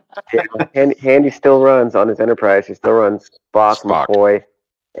 Yeah, Handy still runs on his Enterprise. He still runs Spock. McCoy,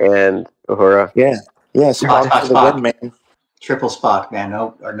 and Uhura. Yeah. Spock for the win, man. Triple Spock, man.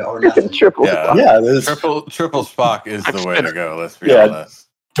 No, or nothing. Triple Spock. Yeah, triple Spock is the way to go. Let's be honest.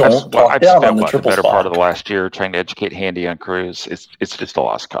 Don't talk down on the triple better Spock. Part of the last year trying to educate Handy on crews. It's just a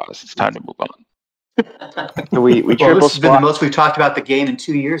lost cause. It's time to move on. We well, triple this has been the Spock. most we've talked about the game in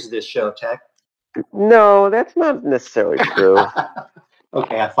 2 years of this show, Tech. No, that's not necessarily true.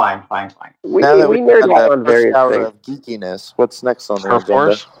 Okay, fine. We Now that nerd out on various hour things. of geekiness, what's next on the Turf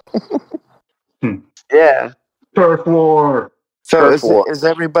agenda? Wars? Yeah. Turf War. So Turf War. is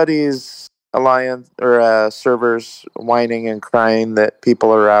everybody's alliance or servers whining and crying that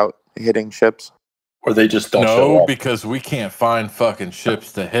people are out hitting ships? Or they just don't show No, up. because we can't find fucking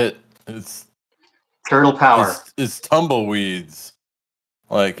ships to hit. It's Turtle power. It's tumbleweeds.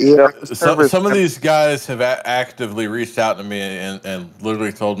 Like Yeah, some of these guys have actively reached out to me and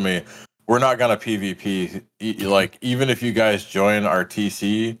literally told me we're not gonna PvP. Like even if you guys join our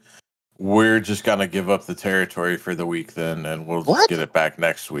TC, we're just gonna give up the territory for the week then, and we'll just get it back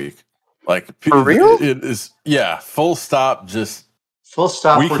next week. Like for real? It is. Yeah. Full stop. Just Full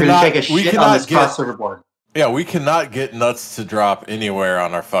stop. We're going to take a shit on this cross-server board. Yeah, we cannot get nuts to drop anywhere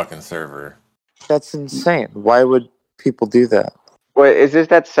on our fucking server. That's insane. Why would people do that? Wait, is this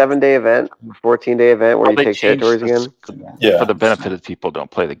that 7-day event, 14-day event where you They take changed territories again? Yeah. For the benefit of people who don't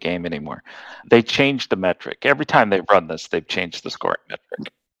play the game anymore. They changed the metric. Every time they run this, they've changed the scoring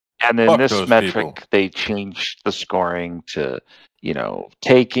metric. And in Fuck this those metric, people. they changed the scoring to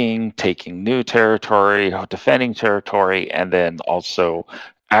taking new territory, defending territory, and then also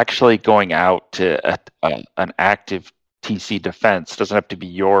actually going out to an active TC defense. It doesn't have to be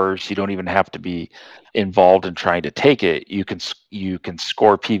yours. You don't even have to be involved in trying to take it. You can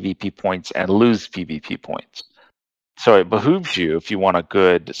score PvP points and lose PvP points. So it behooves you, if you want a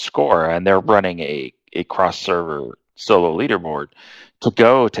good score, and they're running a cross-server solo leaderboard, to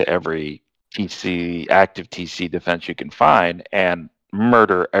go to every active TC defense you can find and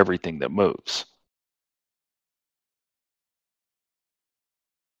murder everything that moves.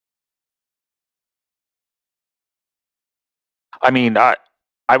 I mean, I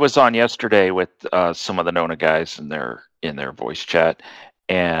was on yesterday with some of the Nona guys in their voice chat,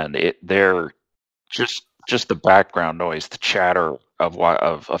 and they're just the background noise, the chatter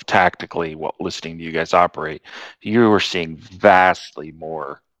of tactically listening to you guys operate. You were seeing vastly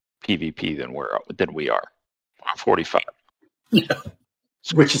more PvP than we are. 45. Yeah.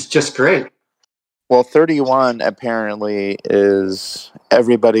 Which is just great. Well, 31 apparently is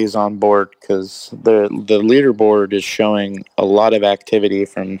everybody's on board because the leaderboard is showing a lot of activity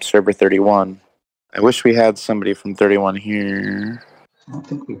from server 31. I wish we had somebody from 31 here. I don't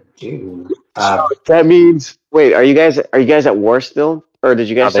think we do. That means, wait, are you guys at war still, or did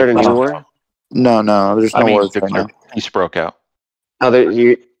you guys start a new war? No, there's no wars right now. Peace broke out.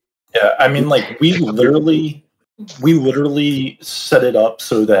 Yeah, I mean, like we literally set it up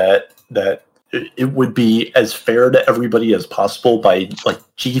so that it would be as fair to everybody as possible by like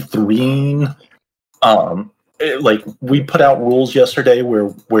G3ing. Like we put out rules yesterday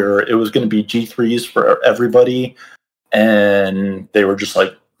where it was going to be G3s for everybody, and they were just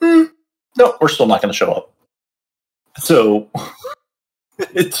like, no, we're still not going to show up. So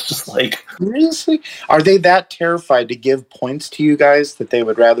it's just like, seriously, are they that terrified to give points to you guys that they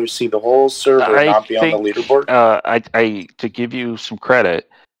would rather see the whole server not be on the leaderboard? I to give you some credit,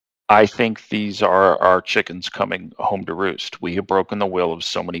 I think these are our chickens coming home to roost. We have broken the will of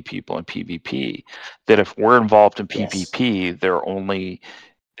so many people in PvP that if we're involved in PvP, they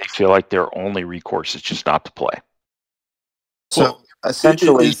feel like their only recourse is just not to play. So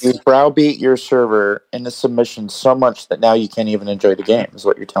essentially, you browbeat your server into submission so much that now you can't even enjoy the game, is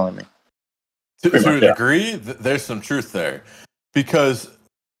what you're telling me. To a degree, there's some truth there. Because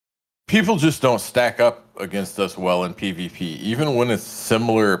people just don't stack up against us well in PvP, even when it's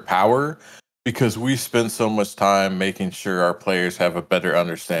similar power, because we spend so much time making sure our players have a better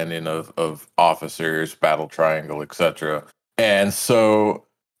understanding of officers, battle triangle, etc. And so,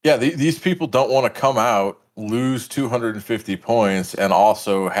 yeah, these people don't want to come out, lose 250 points, and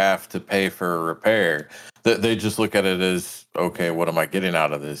also have to pay for a repair. They just look at it as, okay, what am I getting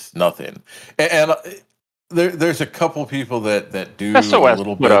out of this? Nothing. And there's a couple people that do SOS a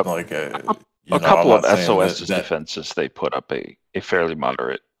little bit up like a couple of SOS's defenses. They put up a fairly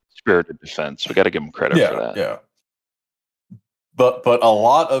moderate spirited defense. We got to give them credit for that. Yeah. But a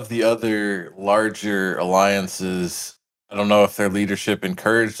lot of the other larger alliances, I don't know if their leadership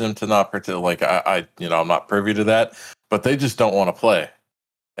encouraged them to not participate. Like I'm not privy to that, but they just don't want to play,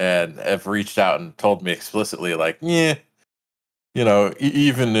 and have reached out and told me explicitly, like, yeah,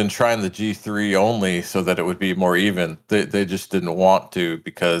 even in trying the G3 only so that it would be more even, they just didn't want to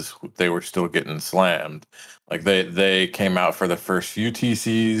because they were still getting slammed. Like they came out for the first few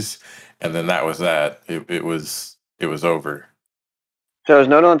TCs, and then that was that. It was over. So is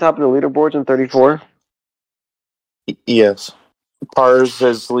Nono on top of the leaderboards in 34? Yes. Pars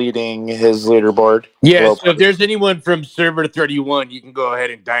is leading his leaderboard. Yeah, so if there's anyone from server 31, you can go ahead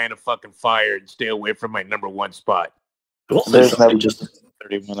and die in a fucking fire and stay away from my number one spot. There's never just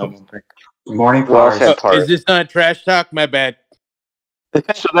 31 of them. Good morning, Pars. Is this not trash talk? My bad.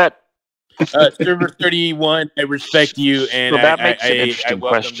 So that server 31, I respect you, and so that makes an interesting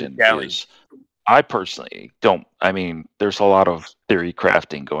welcome question. the challenge. I personally don't. I mean, there's a lot of theory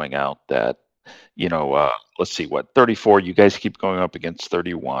crafting going out that, let's see, 34, you guys keep going up against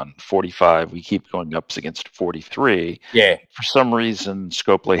 31, 45, we keep going up against 43. Yeah. For some reason,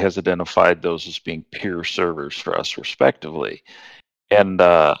 Scopely has identified those as being peer servers for us, respectively. And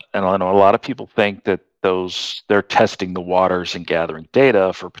I know a lot of people think that they're testing the waters and gathering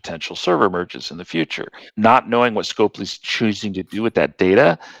data for potential server merges in the future. Not knowing what Scopely's choosing to do with that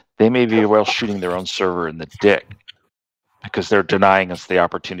data, they may be well shooting their own server in the dick because they're denying us the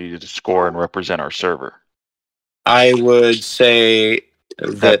opportunity to score and represent our server. I would say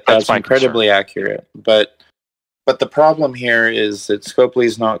that's incredibly accurate, but the problem here is that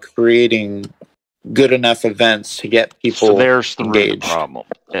Scopely's not creating good enough events to get people so there's the engaged. Problem.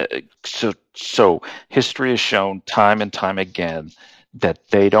 So history has shown time and time again that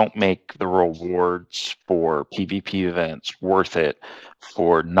they don't make the rewards for PvP events worth it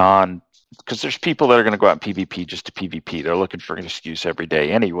for because there's people that are going to go out in PvP just to PvP. They're looking for an excuse every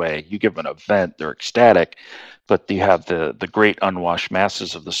day anyway. You give them an event, they're ecstatic, but you have the great unwashed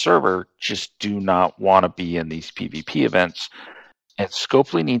masses of the server just do not want to be in these PvP events. And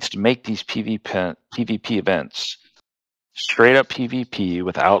Scopely needs to make these PvP events straight up PvP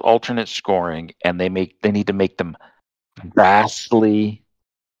without alternate scoring, and they need to make them vastly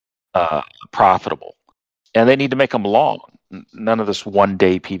profitable, and they need to make them long. None of this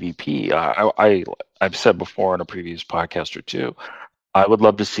one-day PvP. I've said before in a previous podcast or two, I would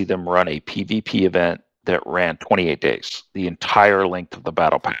love to see them run a PvP event that ran 28 days, the entire length of the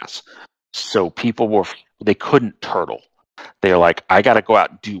battle pass. So people they couldn't turtle. They're like, I got to go out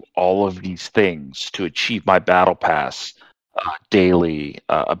and do all of these things to achieve my battle pass daily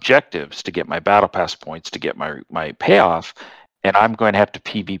objectives, to get my battle pass points, to get my payoff, and I'm going to have to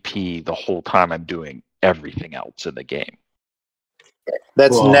PvP the whole time I'm doing everything else in the game.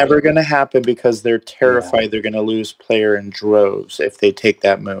 That's never going to happen because they're terrified they're going to lose player in droves if they take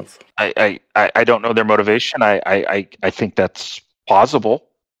that move. I don't know their motivation. I think that's plausible.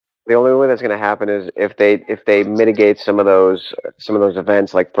 The only way that's going to happen is if they mitigate some of those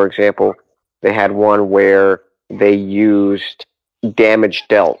events. Like, for example, they had one where they used damage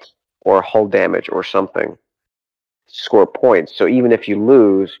dealt or hull damage or something to score points. So even if you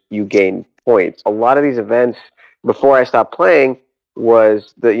lose, you gain points. A lot of these events, before I stopped playing,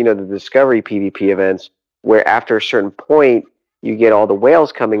 was the discovery PvP events, where after a certain point you get all the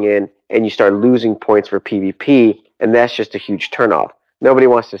whales coming in and you start losing points for PvP, and that's just a huge turnoff. Nobody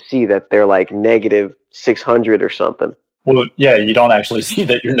wants to see that they're like negative 600 or something. Well, yeah, you don't actually see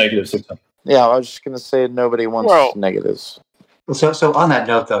that you're negative 600. Yeah, I was just going to say nobody wants negatives. So on that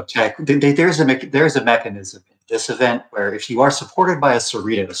note, though, Tech, there's a mechanism in this event where if you are supported by a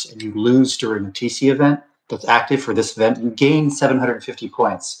Cerritos and you lose during a TC event that's active for this event, you gain 750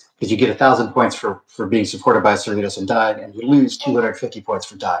 points because you get 1,000 points for being supported by a Cerritos and dying, and you lose 250 points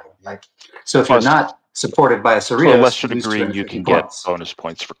for dying. Like, so if you're not supported by a Cerritos, to a lesser degree, you can get bonus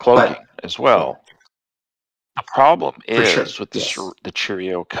points for cloaking as well. The problem is with the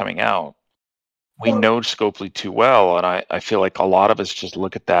Cheerio coming out, we know Scopely too well, and I feel like a lot of us just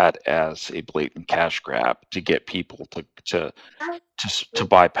look at that as a blatant cash grab to get people to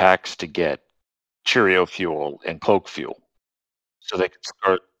buy packs to get Cheerio fuel and cloak fuel, so they can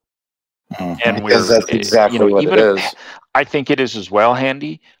start. And because that's exactly what it is. I think it is as well,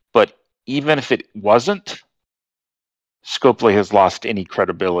 Handy. But even if it wasn't, Scopely has lost any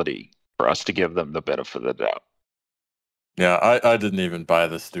credibility for us to give them the benefit of the doubt. Yeah, I didn't even buy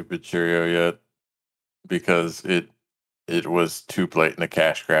the stupid Cheerio yet because it was too blatant a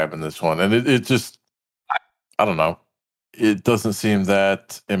cash grab in this one, and it just I don't know. It doesn't seem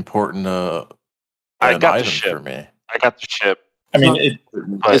that important. I got the ship. For me. I got the ship. I mean,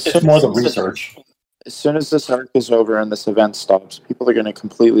 it's more the research. As soon as this arc is over and this event stops, people are going to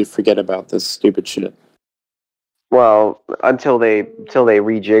completely forget about this stupid shit. Well, until they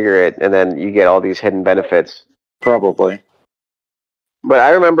rejigger it, and then you get all these hidden benefits. Probably. But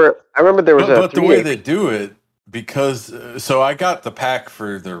I remember there was but the way they do it, because so I got the pack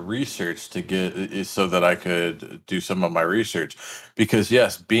for the research to get so that I could do some of my research, because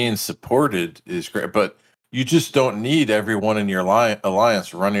yes, being supported is great, but you just don't need everyone in your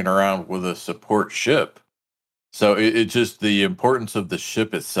alliance running around with a support ship. So it just, the importance of the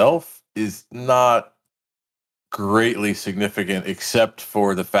ship itself is not greatly significant, except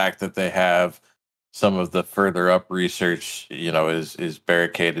for the fact that they have some of the further up research, is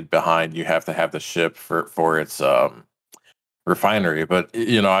barricaded behind. You have to have the ship for its refinery. But,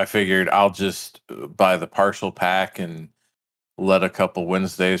 I figured I'll just buy the partial pack and let a couple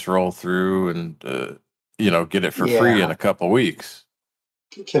Wednesdays roll through and, get it for free in a couple weeks.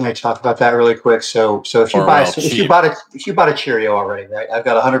 Can I talk about that really quick? So if you bought a Cheerio already, right? I've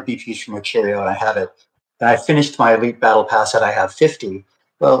got 100 BPs from a Cheerio and I have it. And I finished my Elite Battle Pass and I have 50.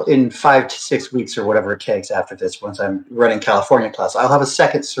 Well, in 5 to 6 weeks or whatever it takes after this, once I'm running California class, I'll have a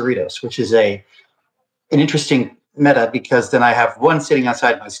second Cerritos, which is an interesting meta, because then I have one sitting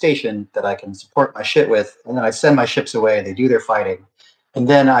outside my station that I can support my shit with, and then I send my ships away, they do their fighting, and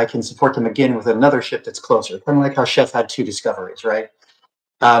then I can support them again with another ship that's closer. Kind of like how Chef had 2 discoveries, right?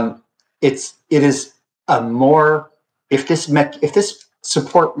 It is a more, if this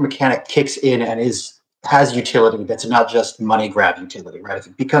support mechanic kicks in and has utility that's not just money grab utility, right? If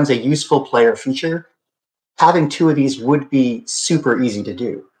it becomes a useful player feature, having 2 of these would be super easy to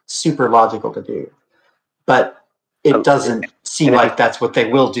do, super logical to do. But it doesn't seem like that's what they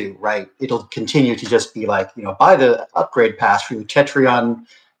will do, right? It'll continue to just be like, buy the upgrade pass for your Tetrion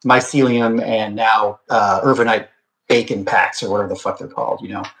Mycelium and now Urbanite Bacon packs or whatever the fuck they're called,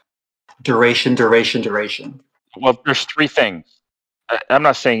 Duration. Well, there's three things. I'm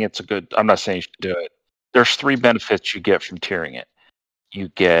not saying it's I'm not saying you should do it. There's three benefits you get from tiering it. You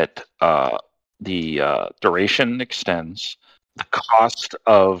get the duration extends, the cost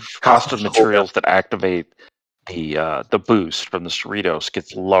of materials that activate the boost from the Cerritos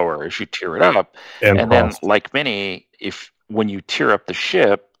gets lower as you tier it up, and then like many, when you tier up the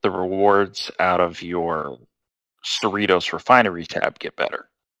ship, the rewards out of your Cerritos refinery tab get better.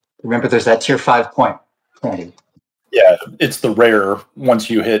 Remember, there's that tier 5 point. Andy. Yeah, it's the rare. Once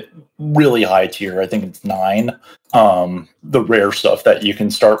you hit really high tier, I think it's 9. The rare stuff that you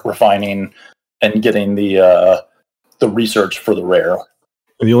can start refining and getting the research for the rare.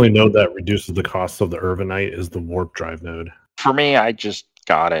 And the only node that reduces the cost of the Urbanite is the warp drive node. For me, I just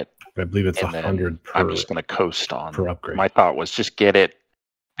got it. I believe it's 100 per. I'm just going to coast on per upgrade. My thought was just get it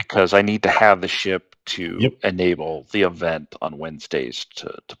because I need to have the ship to enable the event on Wednesdays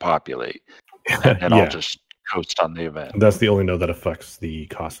to populate, and I'll just coast on the event. That's the only node that affects the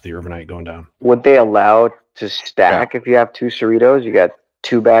cost of the Urbanite going down. Would they allow to stack if you have 2 Cerritos? You got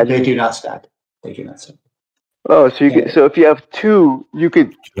 2 badges. They do not stack. Oh, so so if you have 2, you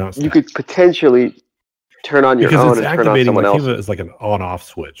could potentially turn on your own and turn on someone else. It's like an on-off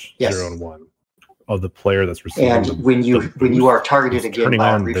switch, 0 and 1 of the player that's receiving. And when you are targeted again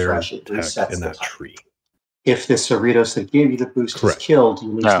by a refresh, it resets in that tree. If the Cerritos that gave you the boost is killed, you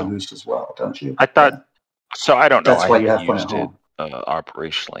lose the boost as well, don't you? I thought so. I don't know. That's why you have used it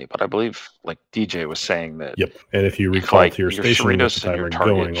operationally, but I believe, like DJ was saying that. Yep, and if you recall to your station, Cerritos and your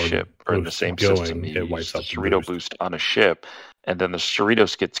target ship are in the same system. You use the Cerrito boost on a ship, and then the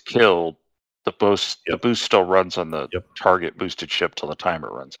Cerritos gets killed. The boost still runs on the target boosted ship till the timer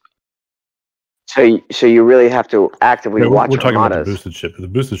runs. So you really have to actively watch. We're talking Armadas. about the boosted ship. The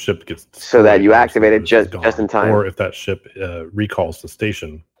boosted ship gets so that you activate it just in time, or if that ship recalls the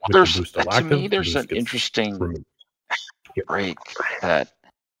station. Well, to me, there's an interesting break that.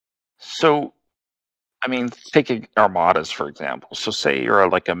 So, I mean, take Armadas for example. So, say you're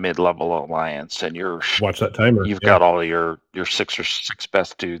like a mid-level alliance, and you're watch that timer. You've got all of your 6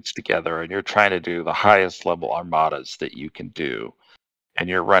 best dudes together, and you're trying to do the highest level Armadas that you can do. And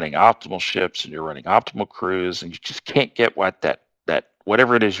you're running optimal ships and you're running optimal crews, and you just can't get that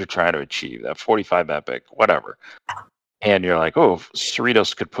whatever it is you're trying to achieve, that 45 epic, whatever. And you're like, oh,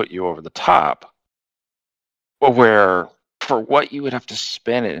 Cerritos could put you over the top. Well, where for what you would have to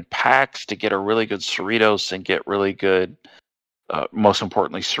spend in packs to get a really good Cerritos and get really good, most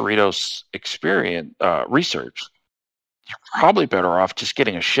importantly, Cerritos experience research, you're probably better off just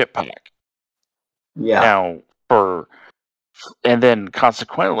getting a ship pack. Yeah. Now, and then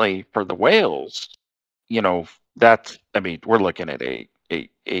consequently for the whales, we're looking at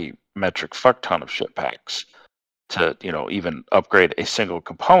a metric fuck ton of ship packs to, even upgrade a single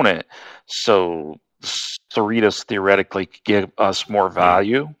component. So Cerritos theoretically could give us more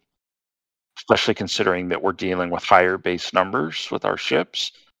value, especially considering that we're dealing with higher base numbers with our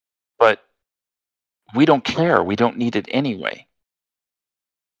ships. But we don't care. We don't need it anyway.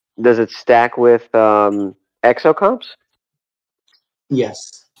 Does it stack with exocomps?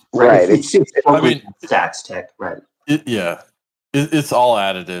 Yes. Right. It's stats tech, right? It's all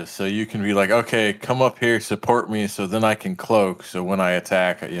additive. So you can be like, okay, come up here, support me, so then I can cloak. So when I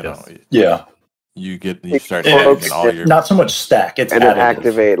attack, you start getting all your not so much stack. It's and additive. Then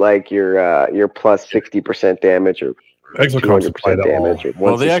activate like your plus 60% damage or 200% damage.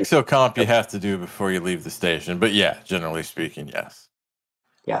 Well, the exocomp you have to do before you leave the station, but generally speaking, yes.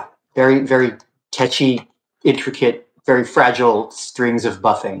 Yeah, very very tetchy, intricate, very fragile strings of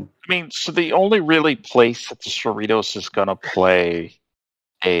buffing. I mean, so the only really place that the Cerritos is going to play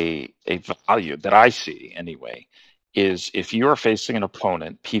a value that I see anyway is if you are facing an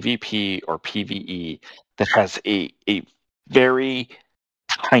opponent, PvP or PvE, that has a very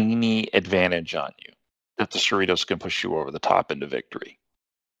tiny advantage on you, that the Cerritos can push you over the top into victory.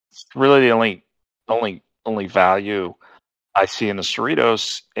 It's really the only value I see in the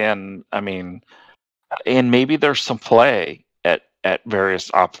Cerritos, and I mean, and maybe there's some play at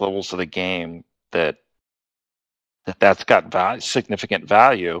various op levels of the game that's got significant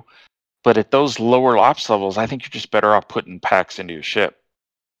value, but at those lower ops levels, I think you're just better off putting packs into your ship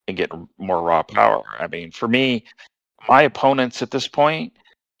and getting more raw power. I mean, for me, my opponents at this point,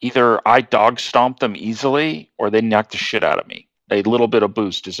 either I dog stomp them easily or they knock the shit out of me. A little bit of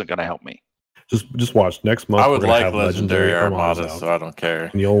boost isn't going to help me. Just watch next month. I would like legendary armadas, so I don't care.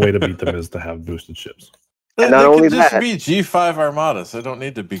 And the only way to beat them is to have boosted ships. And not They only can just that, be G5 Armadas. They don't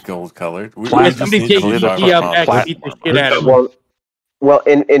need to be gold colored. We Yeah, just somebody need take the the G5 GT out back and Armadas. beat the shit out of them. well,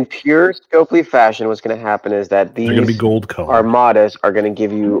 in pure Scopely fashion, what's going to happen is that They're going to be these gold colored. Armadas are going to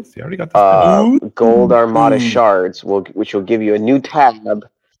give you See, I already got this. gold Armada shards, which will give you a new tab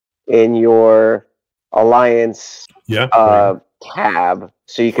in your Alliance tab,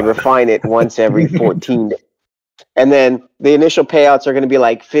 so you can refine it once every 14 days. And then the initial payouts are going to be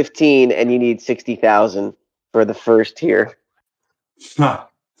like 15, and you need 60,000 for the first tier.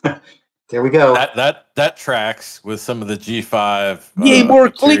 There we go. That tracks with some of the G5 Yay, more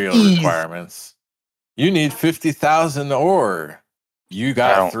material clickies. requirements. You need 50,000 ore. You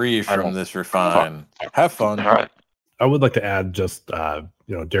got 3 from this refine. Have fun. All right. I would like to add just,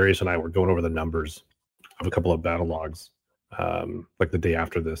 Darius and I were going over the numbers of a couple of battle logs, like the day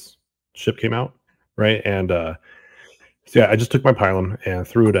after this ship came out, right? And so yeah, I just took my Pylum and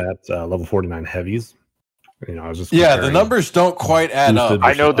threw it at level 49 heavies. I was just the numbers don't quite add up.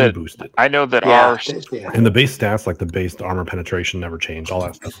 I know that. Unboosted. I know that our And the base stats, like the base armor penetration, never change. All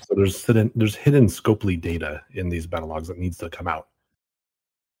that stuff. So there's hidden Scopely data in these battle logs that needs to come out.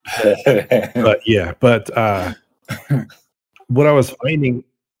 But what I was finding,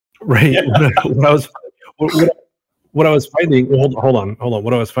 right? What I was finding. Hold on.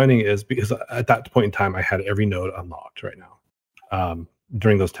 What I was finding is, because at that point in time, I had every node unlocked right now.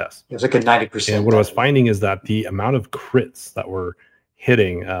 During those tests, it was like a 90%. And what I was finding is that the amount of crits that were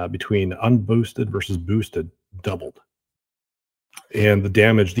hitting between unboosted versus boosted doubled, and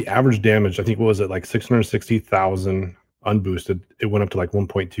the average damage, I think, what was it, like 660,000 unboosted? It went up to like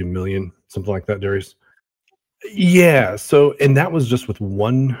 1.2 million, something like that, Darius. Yeah. So, and that was just with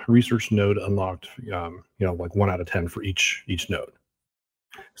one research node unlocked. Like 1 out of 10 for each node.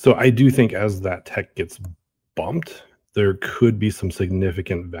 So I do think as that tech gets bumped, there could be some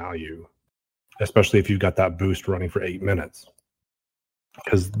significant value, especially if you've got that boost running for 8 minutes.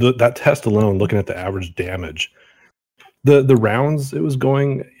 Because that test alone, looking at the average damage, the rounds it was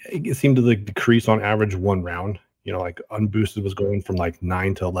going, it seemed to like decrease on average 1 round. Like unboosted was going from like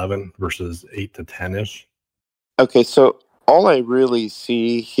 9 to 11 versus 8 to 10-ish. Okay, so all I really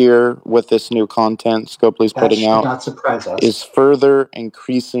see here with this new content Scopely's putting out not surprise us. is further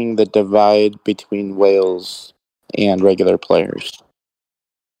increasing the divide between whales and regular players.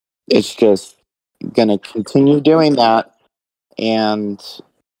 It's just going to continue doing that, and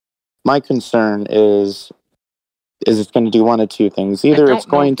my concern is it's going to do one of two things. Either it's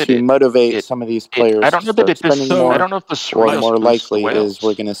going to motivate some of these players to start spending more, I don't know if the or more likely is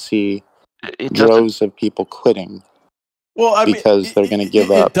we're going to see droves of people quitting. Well, I mean, because they're going to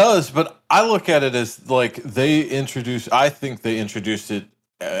give up. It does, but I look at it as like I think they introduced it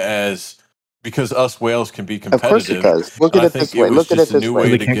as because us whales can be competitive. Of course it does. Look at it this way. Look at it this way. It's a new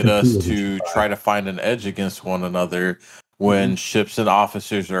way to get us to try to find an edge against one another when ships and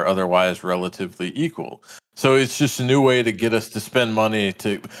officers are otherwise relatively equal. So it's just a new way to get us to spend money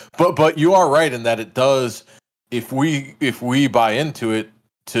to. But you are right in that it does. If we buy into it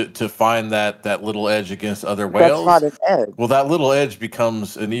to find that little edge against other whales, that's not an edge. Well, that little edge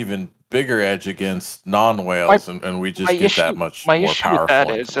becomes an even bigger edge against non-whales, and we just get that much more powerful. My issue with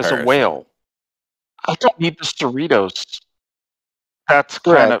that is, as a whale, I don't need the Cerritos. That's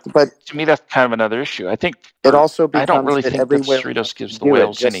kind of, but to me, that's kind of another issue. I think it also becomes I don't really think every that whale Cerritos gives the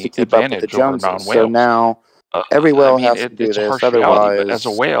whales any advantage over non-whales. So now every whale has to do this. Otherwise, but as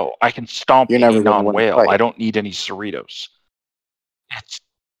a whale, I can stomp any non-whale. I don't need any Cerritos.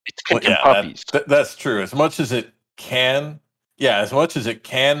 It's kicking puppies. That's true. As much as it can, as much as it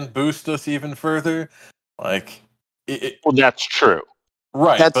can boost us even further, like well, that's true.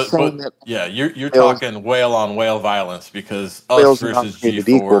 Right, but you're talking whale on whale violence because us versus G4.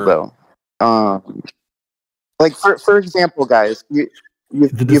 Equal, though. Like for example, guys,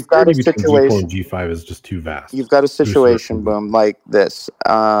 you've got a situation. G5 is just too vast. You've got a situation, boom, like this.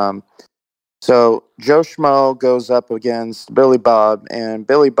 So Joe Schmo goes up against Billy Bob, and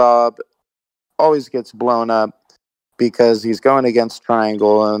Billy Bob always gets blown up because he's going against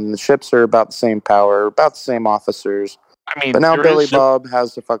Triangle, and the ships are about the same power, about the same officers. I mean, but now Billy Bob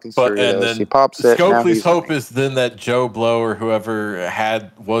has the fucking Cerritos. He pops it. Scopely's hope is then that Joe Blow or whoever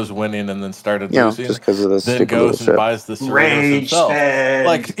was winning and then started losing, just because of this, then goes and buys the Cerritos himself.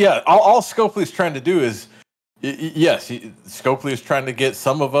 Like, all Scopely's trying to do is, Scopely is trying to get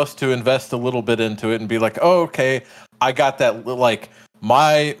some of us to invest a little bit into it and be like, oh, okay, I got that, like,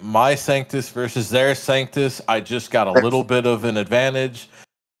 my Sanctus versus their Sanctus, I just got a little bit of an advantage,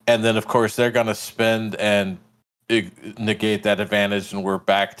 and then, of course, they're going to spend and negate that advantage, and we're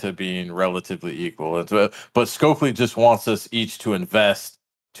back to being relatively equal. But Scopely just wants us each to invest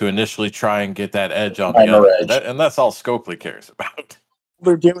to initially try and get that edge on On the the other. edge. And that's all Scopely cares about. What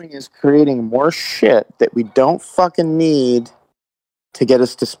they're doing is creating more shit that we don't fucking need to get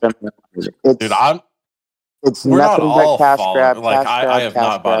us to spend money. Dude, It's we're not nothing all but cash falling. grab, Like, cash grab, I have cash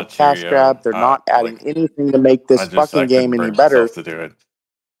not bought a grab, cash Cheerio. grab. They're not adding anything to make this I fucking game couldn't any bring better. myself to do it.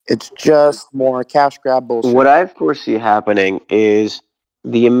 It's just more cash grab bullshit. What I foresee happening is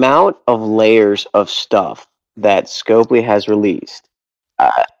the amount of layers of stuff that Scopely has released.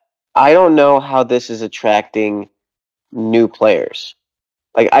 I don't know how this is attracting new players.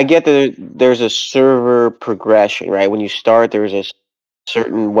 Like, I get that there's a server progression, right? When you start, there's a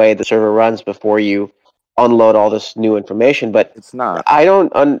certain way the server runs before you unload all this new information. But it's not. I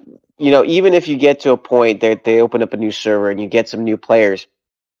don't, even if you get to a point that they open up a new server and you get some new players,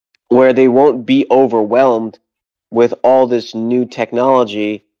 where they won't be overwhelmed with all this new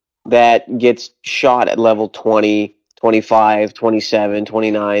technology that gets shot at level 20, 25, 27,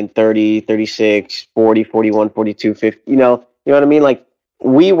 29, 30, 36, 40, 41, 42, 50. You know what I mean? Like,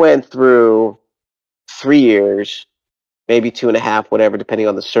 we went through 3 years, maybe 2.5, whatever, depending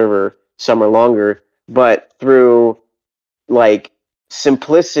on the server, some are longer, but through like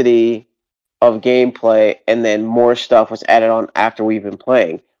simplicity of gameplay, and then more stuff was added on after we've been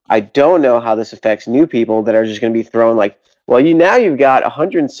playing. I don't know how this affects new people that are just going to be thrown like, well, you've got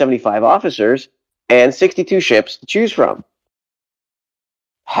 175 officers and 62 ships to choose from.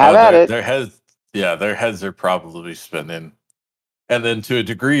 Have at it. Their heads are probably spinning. And then to a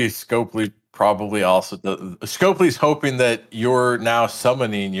degree, Scopely probably also Scopely's hoping that you're now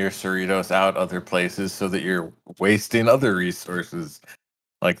summoning your Cerritos out other places so that you're wasting other resources.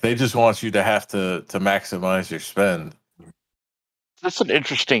 Like, they just want you to have to maximize your spend. That's an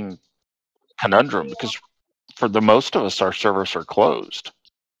interesting conundrum because for the most of us, our servers are closed.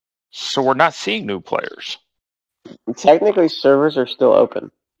 So we're not seeing new players. Technically, servers are still open.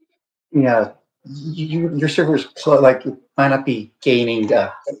 Yeah. Your servers like might not be gaining.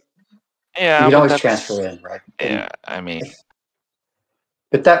 Yeah, you can always transfer in, right? Yeah, I mean,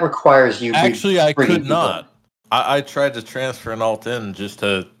 but that requires you. Actually, I could not. I tried to transfer an alt in just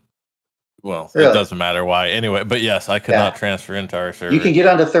to. Well, really? It doesn't matter why. Anyway, but yes, I could not transfer into our server. You can get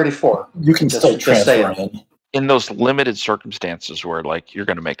onto 34. You can still transfer in. In those limited circumstances where, like, you're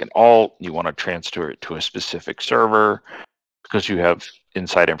going to make an alt, you want to transfer it to a specific server because you have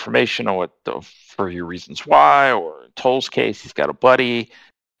inside information on for your reasons why, or in Toll's case, he's got a buddy,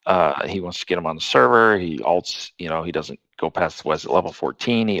 he wants to get him on the server, he alts, he doesn't go past level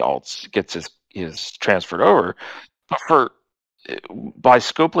 14, he alts, gets his transferred over. But by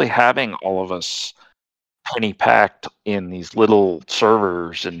Scopely having all of us penny packed in these little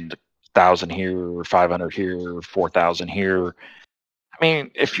servers and 1,000 here, 500 here, 4,000 here. I mean,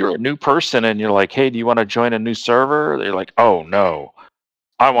 if you're a new person and you're like, hey, do you want to join a new server? They're like, oh, no,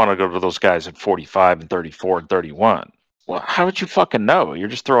 I want to go to those guys at 45 and 34 and 31. Well, how would you fucking know? You're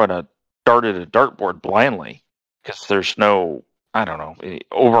just throwing a dart at a dartboard blindly because there's no, I don't know,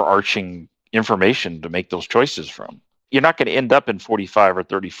 overarching information to make those choices from. You're not going to end up in 45 or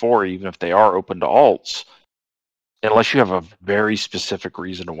 34, even if they are open to alts, unless you have a very specific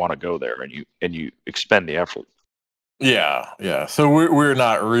reason to want to go there and you expend the effort. Yeah. So we're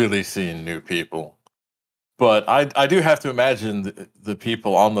not really seeing new people, but I do have to imagine the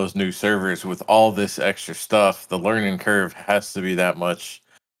people on those new servers with all this extra stuff. The learning curve has to be that much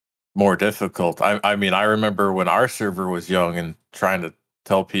more difficult. I mean, I remember when our server was young and trying to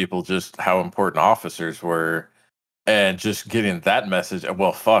tell people just how important officers were. And just getting that message,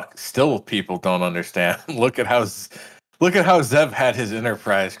 well, fuck, still people don't understand. Look at how Zev had his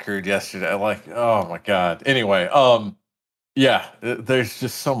Enterprise crewed yesterday. Like, oh my god. Anyway, yeah, there's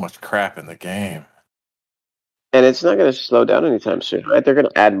just so much crap in the game. And it's not going to slow down anytime soon, right? They're going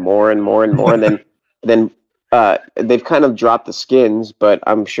to add more and more and more, and then they've kind of dropped the skins, but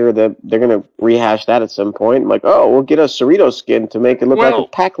I'm sure that they're going to rehash that at some point. Like, oh, we'll get a Cerrito skin to make it look like a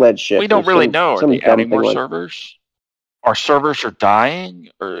pack-led ship. We don't really know. Are they adding more servers? Our servers are dying,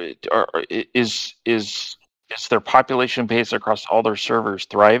 or is their population base across all their servers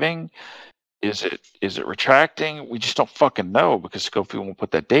thriving? Is it retracting? We just don't fucking know because Scopely won't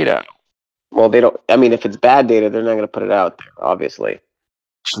put that data out. Well, they don't. I mean, if it's bad data, they're not going to put it out there, obviously.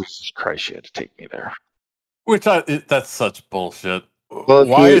 Jesus Christ, you had to take me there. That's such bullshit. Well,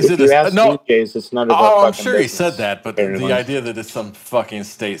 why is it? No, it's not. I'm sure he said that, but the idea that it's some fucking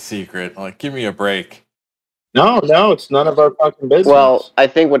state secret, like, give me a break. No, it's none of our fucking business. Well, I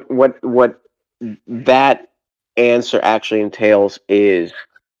think what that answer actually entails is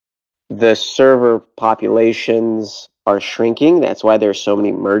the server populations are shrinking. That's why there's so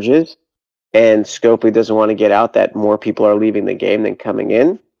many merges. And Scopely doesn't want to get out that more people are leaving the game than coming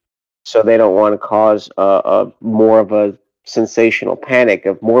in. so they don't want to cause a more of a sensational panic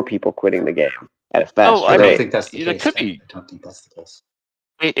of more people quitting the game at a fast I rate. don't think that's the It case. could be. I don't think that's the case.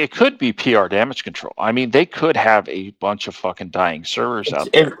 It could be PR damage control. I mean, they could have a bunch of fucking dying servers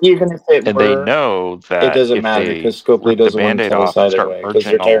out there, Even if it and were, they know that it doesn't if matter they because Scopely rip the doesn't want to Band-Aid tell us off and either start way because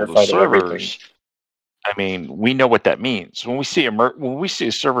they're merging all the terrified of everything. servers, I mean, we know what that means. When we see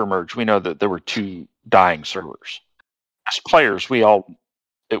a server merge, we know that there were 2 dying servers. As players, we all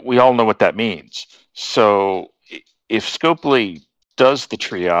know what that means. So if Scopely does the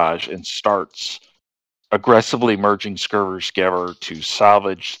triage and starts aggressively merging servers together to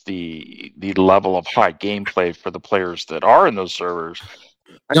salvage the level of high gameplay for the players that are in those servers,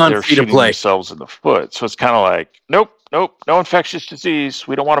 they're shooting themselves in the foot. So it's kind of like, nope, no infectious disease.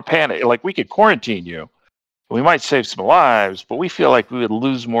 We don't want to panic. Like, we could quarantine you. We might save some lives, but we feel like we would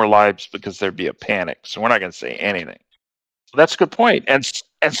lose more lives because there'd be a panic. So we're not going to say anything. So that's a good point. And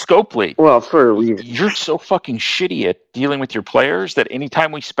Scopely, Well, for a reason. you're so fucking shitty at dealing with your players that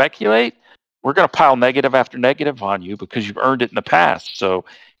anytime we speculate, we're going to pile negative after negative on you because you've earned it in the past. So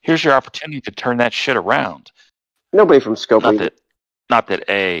here's your opportunity to turn that shit around. Nobody from Scopely. Not that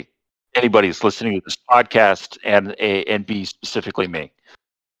A, anybody's listening to this podcast, and B, specifically me.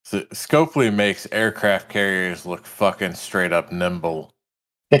 So Scopely makes aircraft carriers look fucking straight up nimble.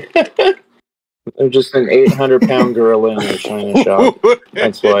 They're just an 800-pound gorilla in their China shop.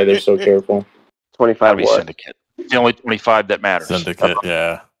 That's why they're so careful. 25 That'd be Syndicate. It's the only 25 that matters. Syndicate,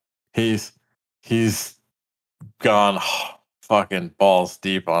 yeah. He's gone fucking balls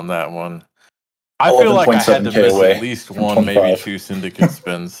deep on that one. I feel like I had to miss at least one, maybe 2 Syndicate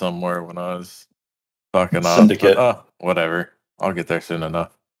spins somewhere when I was fucking off. Syndicate. But, whatever. I'll get there soon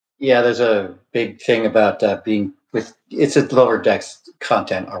enough. Yeah, there's a big thing about being with. It's a lower decks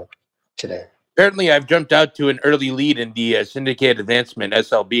content arc today. Apparently, I've jumped out to an early lead in the Syndicate Advancement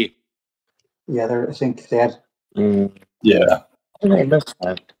SLB. Yeah, I think they had. Yeah. I missed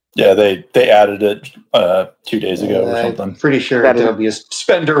that. Yeah, they added it 2 days ago or something. I'm pretty sure there'll be a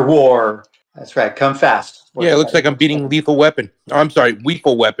spender war. That's right. Come fast. Yeah, it looks like I'm beating Lethal Weapon. Oh, I'm sorry,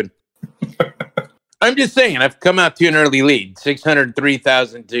 Weeful Weapon. I'm just saying, I've come out to an early lead,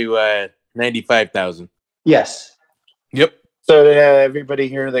 603,000 to 95,000. Yes. Yep. So everybody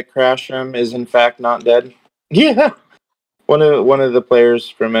here that Crasham is in fact not dead? Yeah. One of the players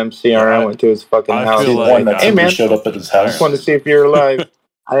from MCR, I went to his fucking house. Hey man, showed up at his house. I just wanted to see if you're alive.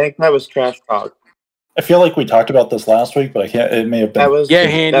 I think that was Trash Talk. I feel like we talked about this last week, but I can't. It may have been. That was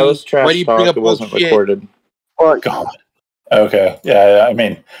Handy. That was Trash Why do you Talk. bring up It wasn't bullshit? recorded. Well, God. Okay. Yeah. I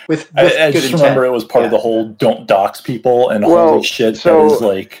mean, I just remember it was part of the whole "don't dox people" and holy shit, so that is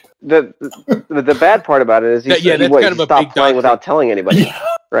like the bad part about it is he stopped playing without telling anybody,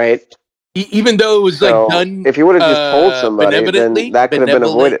 right? Even though it was done. If he would have just told somebody, then that could have been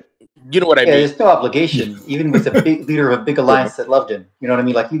avoided. You know what I mean? There's no obligation, even with a big leader of a big alliance that loved him. You know what I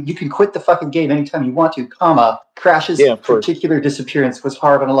mean? Like, you can quit the fucking game anytime you want to, Crash's particular disappearance was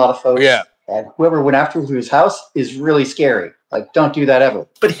hard on a lot of folks. Yeah. And whoever went after his house is really scary. Like, don't do that ever.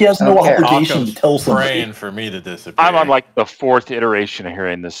 But he has no obligation to tell somebody. Praying for me to disappear. I'm on like the 4th iteration of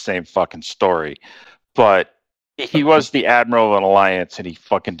hearing this same fucking story. But he was the admiral of an alliance and he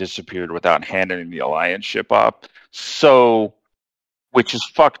fucking disappeared without handing the alliance ship up. So, which is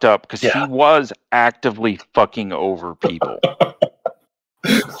fucked up because he was actively fucking over people.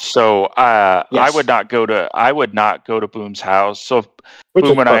 So I would not go to Boom's house. So if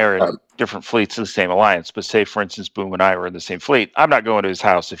Boom and I are in different fleets of the same alliance, but say for instance Boom and I were in the same fleet, I'm not going to his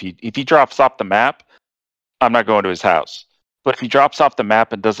house. If he drops off the map, I'm not going to his house. But if he drops off the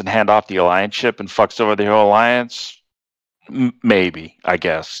map and doesn't hand off the alliance ship and fucks over the whole alliance, maybe, I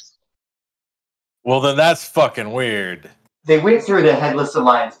guess. Well, then that's fucking weird. They went through the Headless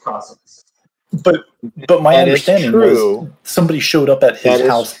Alliance process. But my understanding was somebody showed up at his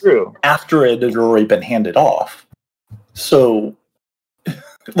house after it had already been handed off. So,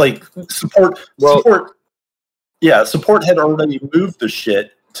 like, support had already moved the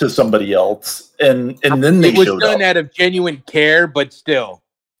shit to somebody else, and then they showed up. It was done out of genuine care, but still.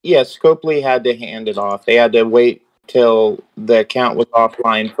 Yeah, Scopely had to hand it off. They had to wait till the account was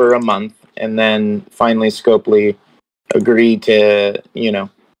offline for a month, and then finally Scopely agreed to, it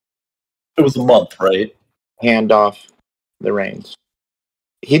was a month, right? Hand off the reins.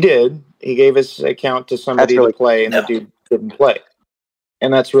 He did. He gave his account to somebody to play, and the dude didn't play.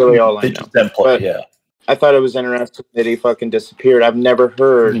 And that's really all I know. Just didn't play, yeah. I thought it was interesting that he fucking disappeared. I've never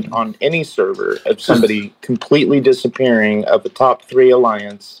heard on any server of somebody completely disappearing of the top 3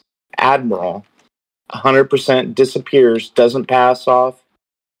 alliance admiral. 100% disappears, doesn't pass off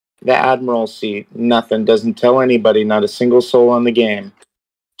the admiral seat, nothing, doesn't tell anybody, not a single soul in the game.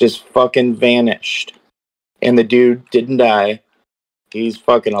 just fucking vanished. And the dude didn't die. He's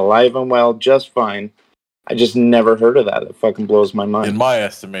fucking alive and well, just fine. I just never heard of that. It fucking blows my mind. In my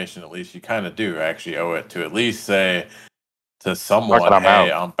estimation, at least, you kind of do actually owe it to at least say to someone, Fuck, I'm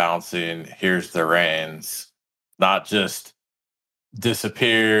hey, out. I'm bouncing, here's the reins. Not just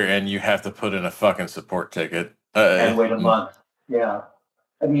disappear and you have to put in a fucking support ticket. And wait a month. Yeah.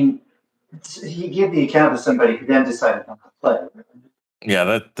 I mean, he gave the account to somebody who then decided not to play.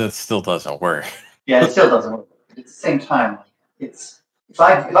 Yeah, that still doesn't work. Yeah, it still doesn't work. But at the same time, it's if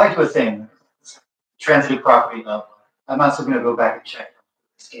I do a thing, transitive property level, I'm also going to go back and check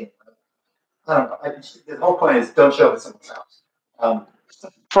this game. I don't know. The whole point is don't show up at someone's house.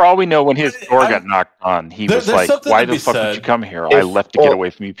 For all we know, when his door got knocked on, he was like, "Why the fuck did you come here? I left to get away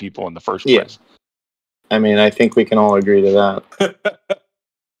from you people in the first place." I mean, I think we can all agree to that.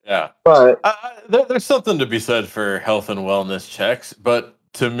 Yeah. But there's something to be said for health and wellness checks, but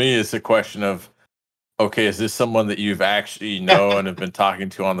to me, it's a question of, okay, is this someone that you've actually know and have been talking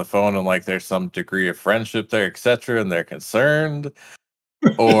to on the phone, and like there's some degree of friendship there, etc., and they're concerned,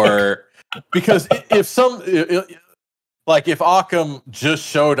 or because if Occam just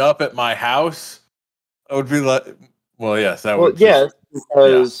showed up at my house, I would be like, well, yes, that would. Yes,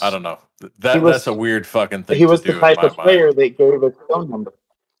 because I don't know. That's a weird fucking thing. He was to do the type of player that gave his phone number.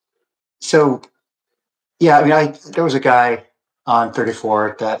 So, yeah, I mean, there was a guy on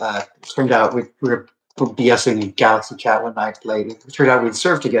 34 that turned out we were BSing in Galaxy Chat one night late. It turned out we'd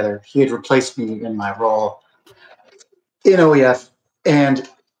served together. He had replaced me in my role in OEF, and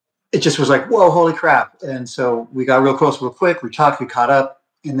it just was like, whoa, holy crap. And so we got real close real quick. We talked, we caught up,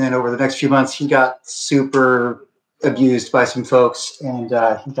 and then over the next few months, he got super abused by some folks, and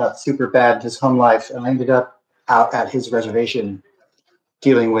he got super bad in his home life, and I ended up out at his reservation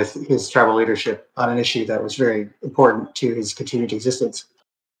dealing with his tribal leadership on an issue that was very important to his continued existence.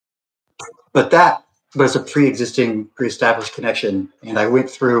 But that was a pre-existing, pre-established connection, and I went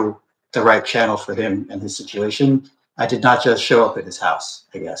through the right channel for him and his situation. I did not just show up at his house,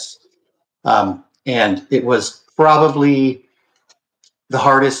 I guess. And it was probably the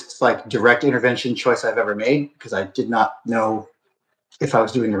hardest, like, direct intervention choice I've ever made, because I did not know if I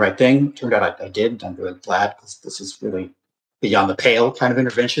was doing the right thing. It turned out I did. I'm really glad, because this is really beyond the pale kind of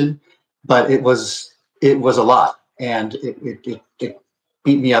intervention. But it was a lot, and it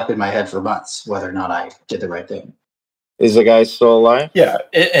beat me up in my head for months whether or not I did the right thing. Is the guy still alive? Yeah,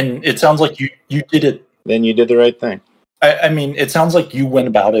 and it sounds like you did it. Then you did the right thing. I mean, it sounds like you went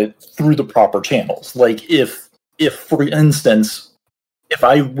about it through the proper channels. Like, if for instance, if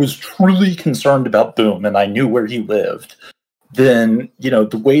I was truly concerned about Boom and I knew where he lived, then,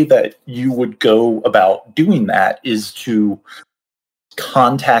 the way that you would go about doing that is to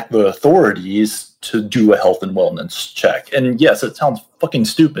contact the authorities to do a health and wellness check. And yes, it sounds fucking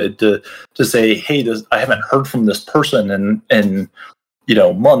stupid to say, hey, I haven't heard from this person in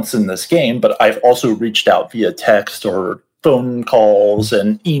months in this game, but I've also reached out via text or phone calls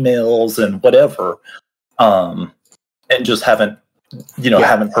and emails and whatever, and just haven't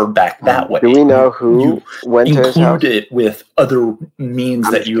heard back that way. Do we know who went to his house? Include it with other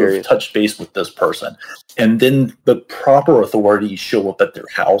means that you have touched base with this person, and then the proper authorities show up at their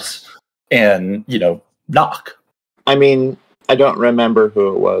house and knock. I mean, I don't remember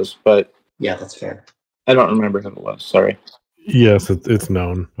who it was, but yeah, that's fair. I don't remember who it was. Sorry. Yes, it's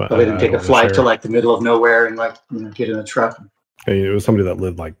known. But they didn't take a flight to like the middle of nowhere and get in a truck. It was somebody that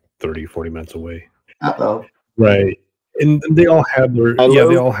lived like 30, 40 minutes away. Uh-oh. Right. And they all had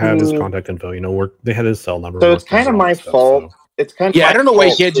they all had his contact info. They had his cell number. So it's kind of my fault. So. It's kind of I don't know why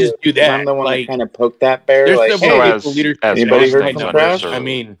you can't just do that. I'm the one that kind of poked that bear. Like, hey, anybody heard from Crash? I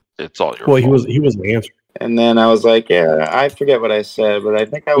mean, it's all your fault. Well, he wasn't answering. And then I was like, yeah, I forget what I said, but I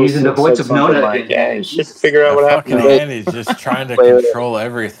think I was in the voice of Nona. Like, yeah, you should figure out what happened. Andy's just trying to control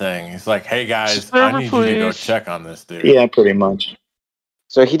everything. He's like, hey guys, I need you to go check on this dude. Yeah, pretty much.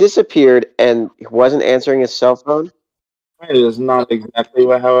 So he disappeared and he wasn't answering his cell phone? It is not exactly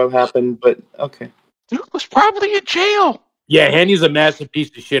how it happened, but okay. Dude was probably in jail. Yeah, Henny's a massive piece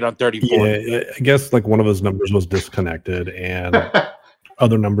of shit on 34. Yeah, I guess like one of his numbers was disconnected and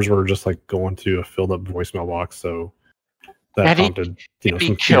other numbers were just like going to a filled up voicemail box, so that prompted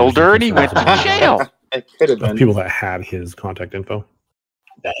he killed her and he went to jail. It could have been people that had his contact info.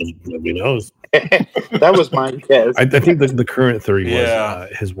 Nobody knows. That was my guess. I think the current theory was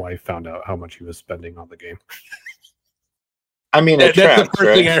his wife found out how much he was spending on the game. I mean, that's the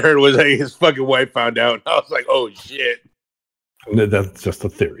first thing I heard was like his fucking wife found out. I was like, oh shit. That's just a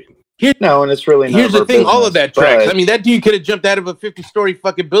theory. And it's really here's the thing. All of that tracks. I mean, that dude could have jumped out of a 50-story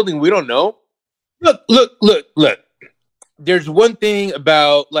fucking building. We don't know. Look. there's one thing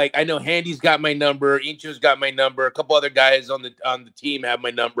about, like, I know Handy's got my number, Incho's got my number, a couple other guys on the team have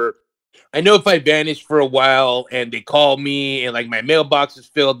my number. I know if I vanish for a while and they call me and like my mailbox is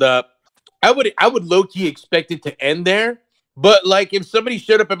filled up, I would low-key expect it to end there. But like if somebody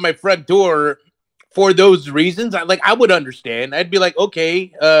showed up at my front door for those reasons, I would understand. I'd be like,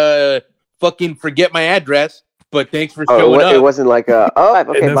 okay, fucking forget my address, but thanks for showing up. It wasn't like okay,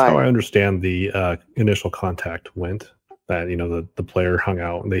 and that's bye. how I understand the initial contact went. That the player hung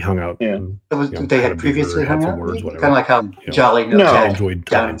out. They hung out. Yeah, and, they had previously hung out. Words, kind of like how Jolly enjoyed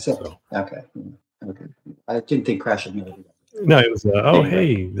time. So. Okay. I didn't think Crash had knew. No, it was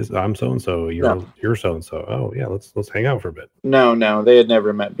hey, I'm so and so. You're so and so. Oh yeah, let's hang out for a bit. No, they had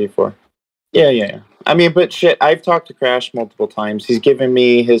never met before. Yeah. I mean, but shit, I've talked to Crash multiple times. He's given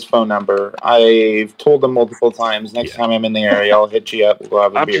me his phone number. I've told him multiple times. Next time I'm in the area, I'll hit you up. We'll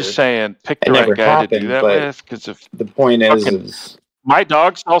have a beer. I'm just saying, pick the right guy to do that with. Because if the point is my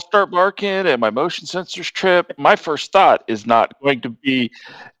dogs all start barking and my motion sensors trip, my first thought is not going to be.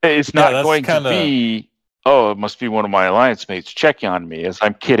 Oh, it must be one of my alliance mates checking on me as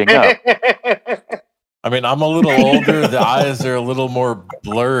I'm kidding up. I mean, I'm a little older. The eyes are a little more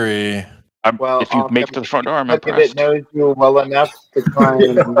blurry. If you make it to the front door, I'm impressed. If it knows you well enough to try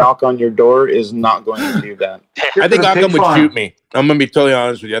and knock on your door, is not going to do that. I think Occam would shoot me. I'm going to be totally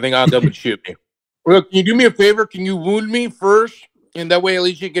honest with you. I think Occam would shoot me. Look, can you do me a favor? Can you wound me first? And that way at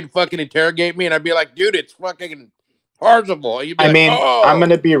least you can fucking interrogate me. And I'd be like, dude, it's fucking Parsable. I'm going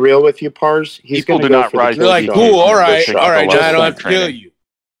to be real with you, Pars. He's going to go for the kill. You're like, cool, all right. Now I don't have to kill you.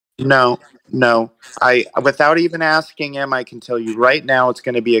 No. Without even asking him, I can tell you right now it's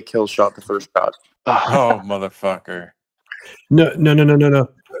going to be a kill shot the first shot. Oh, motherfucker. No.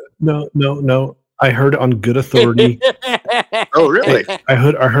 I heard on good authority. Oh, really? I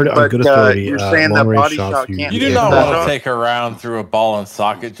heard it on good authority. You're saying that body shot can't. You do not want to take a round through a ball and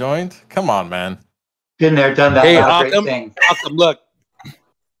socket joint? Come on, man. Been there, done that. Hey, Occam, look.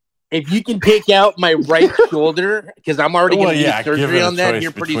 If you can take out my right shoulder, because I'm already going to do surgery on that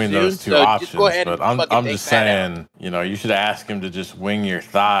here pretty soon. Those two options, just go ahead but I'm just saying, you should ask him to just wing your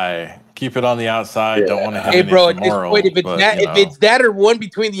thigh. Keep it on the outside. Don't want to hit bro, at this point, if it's that or one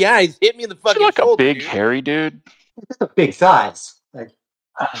between the eyes, hit me in the fucking like shoulder. A big, hairy dude. It's a big size.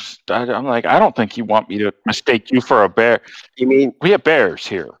 I'm like, I don't think you want me to mistake you for a bear. You mean we have bears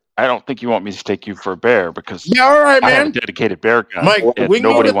here? I don't think you want me to take you for a bear because all right, man. I have a dedicated bear gun. Mike, and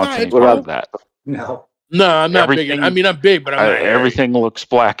nobody wants any part of that. No, I'm not big. I mean, I'm big, but I'm not everything looks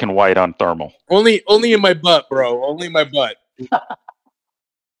black and white on thermal. Only in my butt, bro. Only in my butt.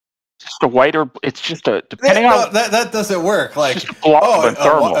 Just a whiter. It's just a depending on that doesn't work. Like bald,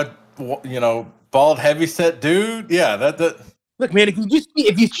 heavyset dude. Yeah, that. Look, man, if you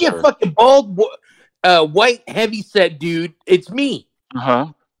see a fucking bald, white, heavyset dude, it's me.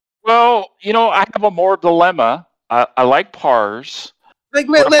 Well, I have a more dilemma. I like Pars. Like,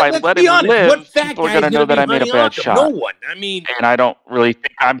 let's be honest. What fat people are going to know that I made a bad shot. No one. I mean, and I don't really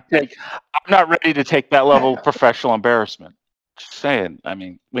think I'm not ready to take that level of professional embarrassment. Just saying. I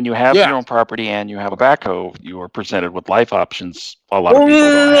mean, when you have your own property and you have a backhoe, you are presented with life options. A lot of people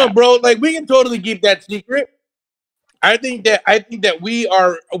don't have. Bro. Like, we can totally keep that secret. I think that we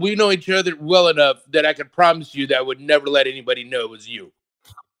know each other well enough that I can promise you that I would never let anybody know it was you.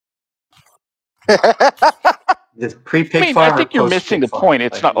 This pre-pick farmer. I think you're missing the point.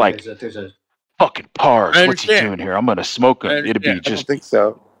 It's not like there's a fucking Pars. What's he doing here? I'm gonna smoke him. It'd be just. I don't think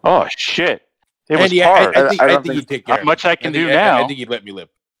so. Oh shit! It was Pars. I think you take care. How much I can do now? I think you'd let me live.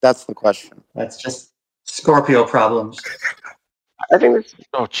 That's the question. That's just Scorpio problems. I think this.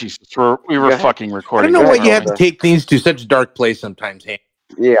 Oh Jesus! We were fucking recording. I don't know why you have to take things to such a dark place sometimes. Hey.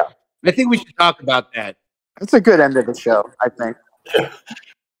 Yeah. I think we should talk about that. It's a good end of the show, I think.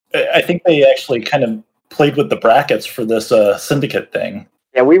 I think they actually kind of played with the brackets for this syndicate thing.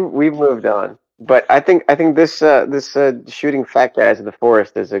 Yeah, we've moved on, but I think this shooting fat guys in the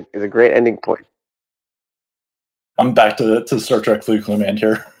forest is a great ending point. I'm back to Star Trek Fleet Command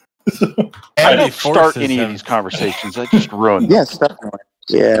here. I don't start any of these conversations. I just ruin them. Yes, definitely.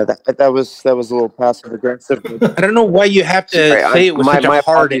 Yeah, that was a little passive aggressive. I don't know why you have to say it with such a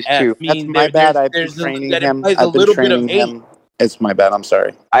hard F. Too. That's my bad. I've been training him. It's my bad. I'm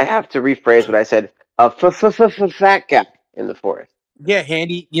sorry. I have to rephrase what I said. Fat guy in the forest. Yeah,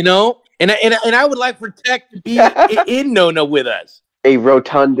 Handy. And I would like for Tech to be in Nona with us. A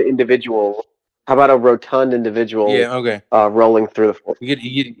rotund individual. How about a rotund individual? Yeah. Okay. Rolling through the forest.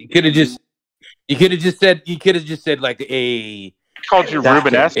 You could have just said like a. Called you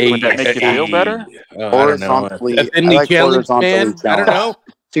Rubenesque. Would that make you feel better? Horizontally. I don't know. I don't know.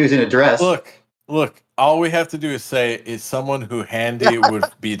 She was in a dress. Look. all we have to do is say is someone who Handy would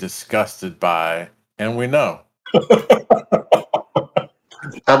be disgusted by, and we know. How'd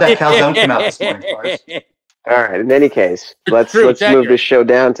that calzone come out this morning, Lars? All right. In any case, let's True, move accurate. this show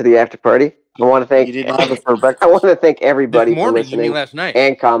down to the after party. I want to thank. You didn't have it for I breakfast. want to thank everybody This for morning, you mean listening last night?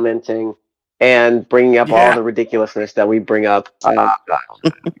 and commenting and bringing up all Yeah. the ridiculousness that we bring up.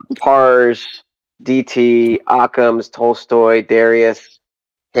 Pars, DT, Occam's, Tolstoy, Darius,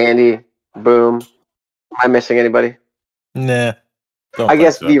 Candy, Boom. Am I missing anybody? Nah. Don't I think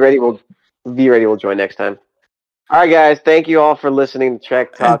guess so. Be Ready will join next time. All right, guys. Thank you all for listening to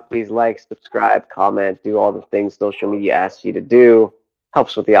Trek Talk. Please like, subscribe, comment, do all the things social media asks you to do.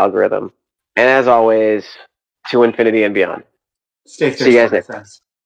 Helps with the algorithm. And as always, to infinity and beyond. Stay See you guys thirsty, my next friends.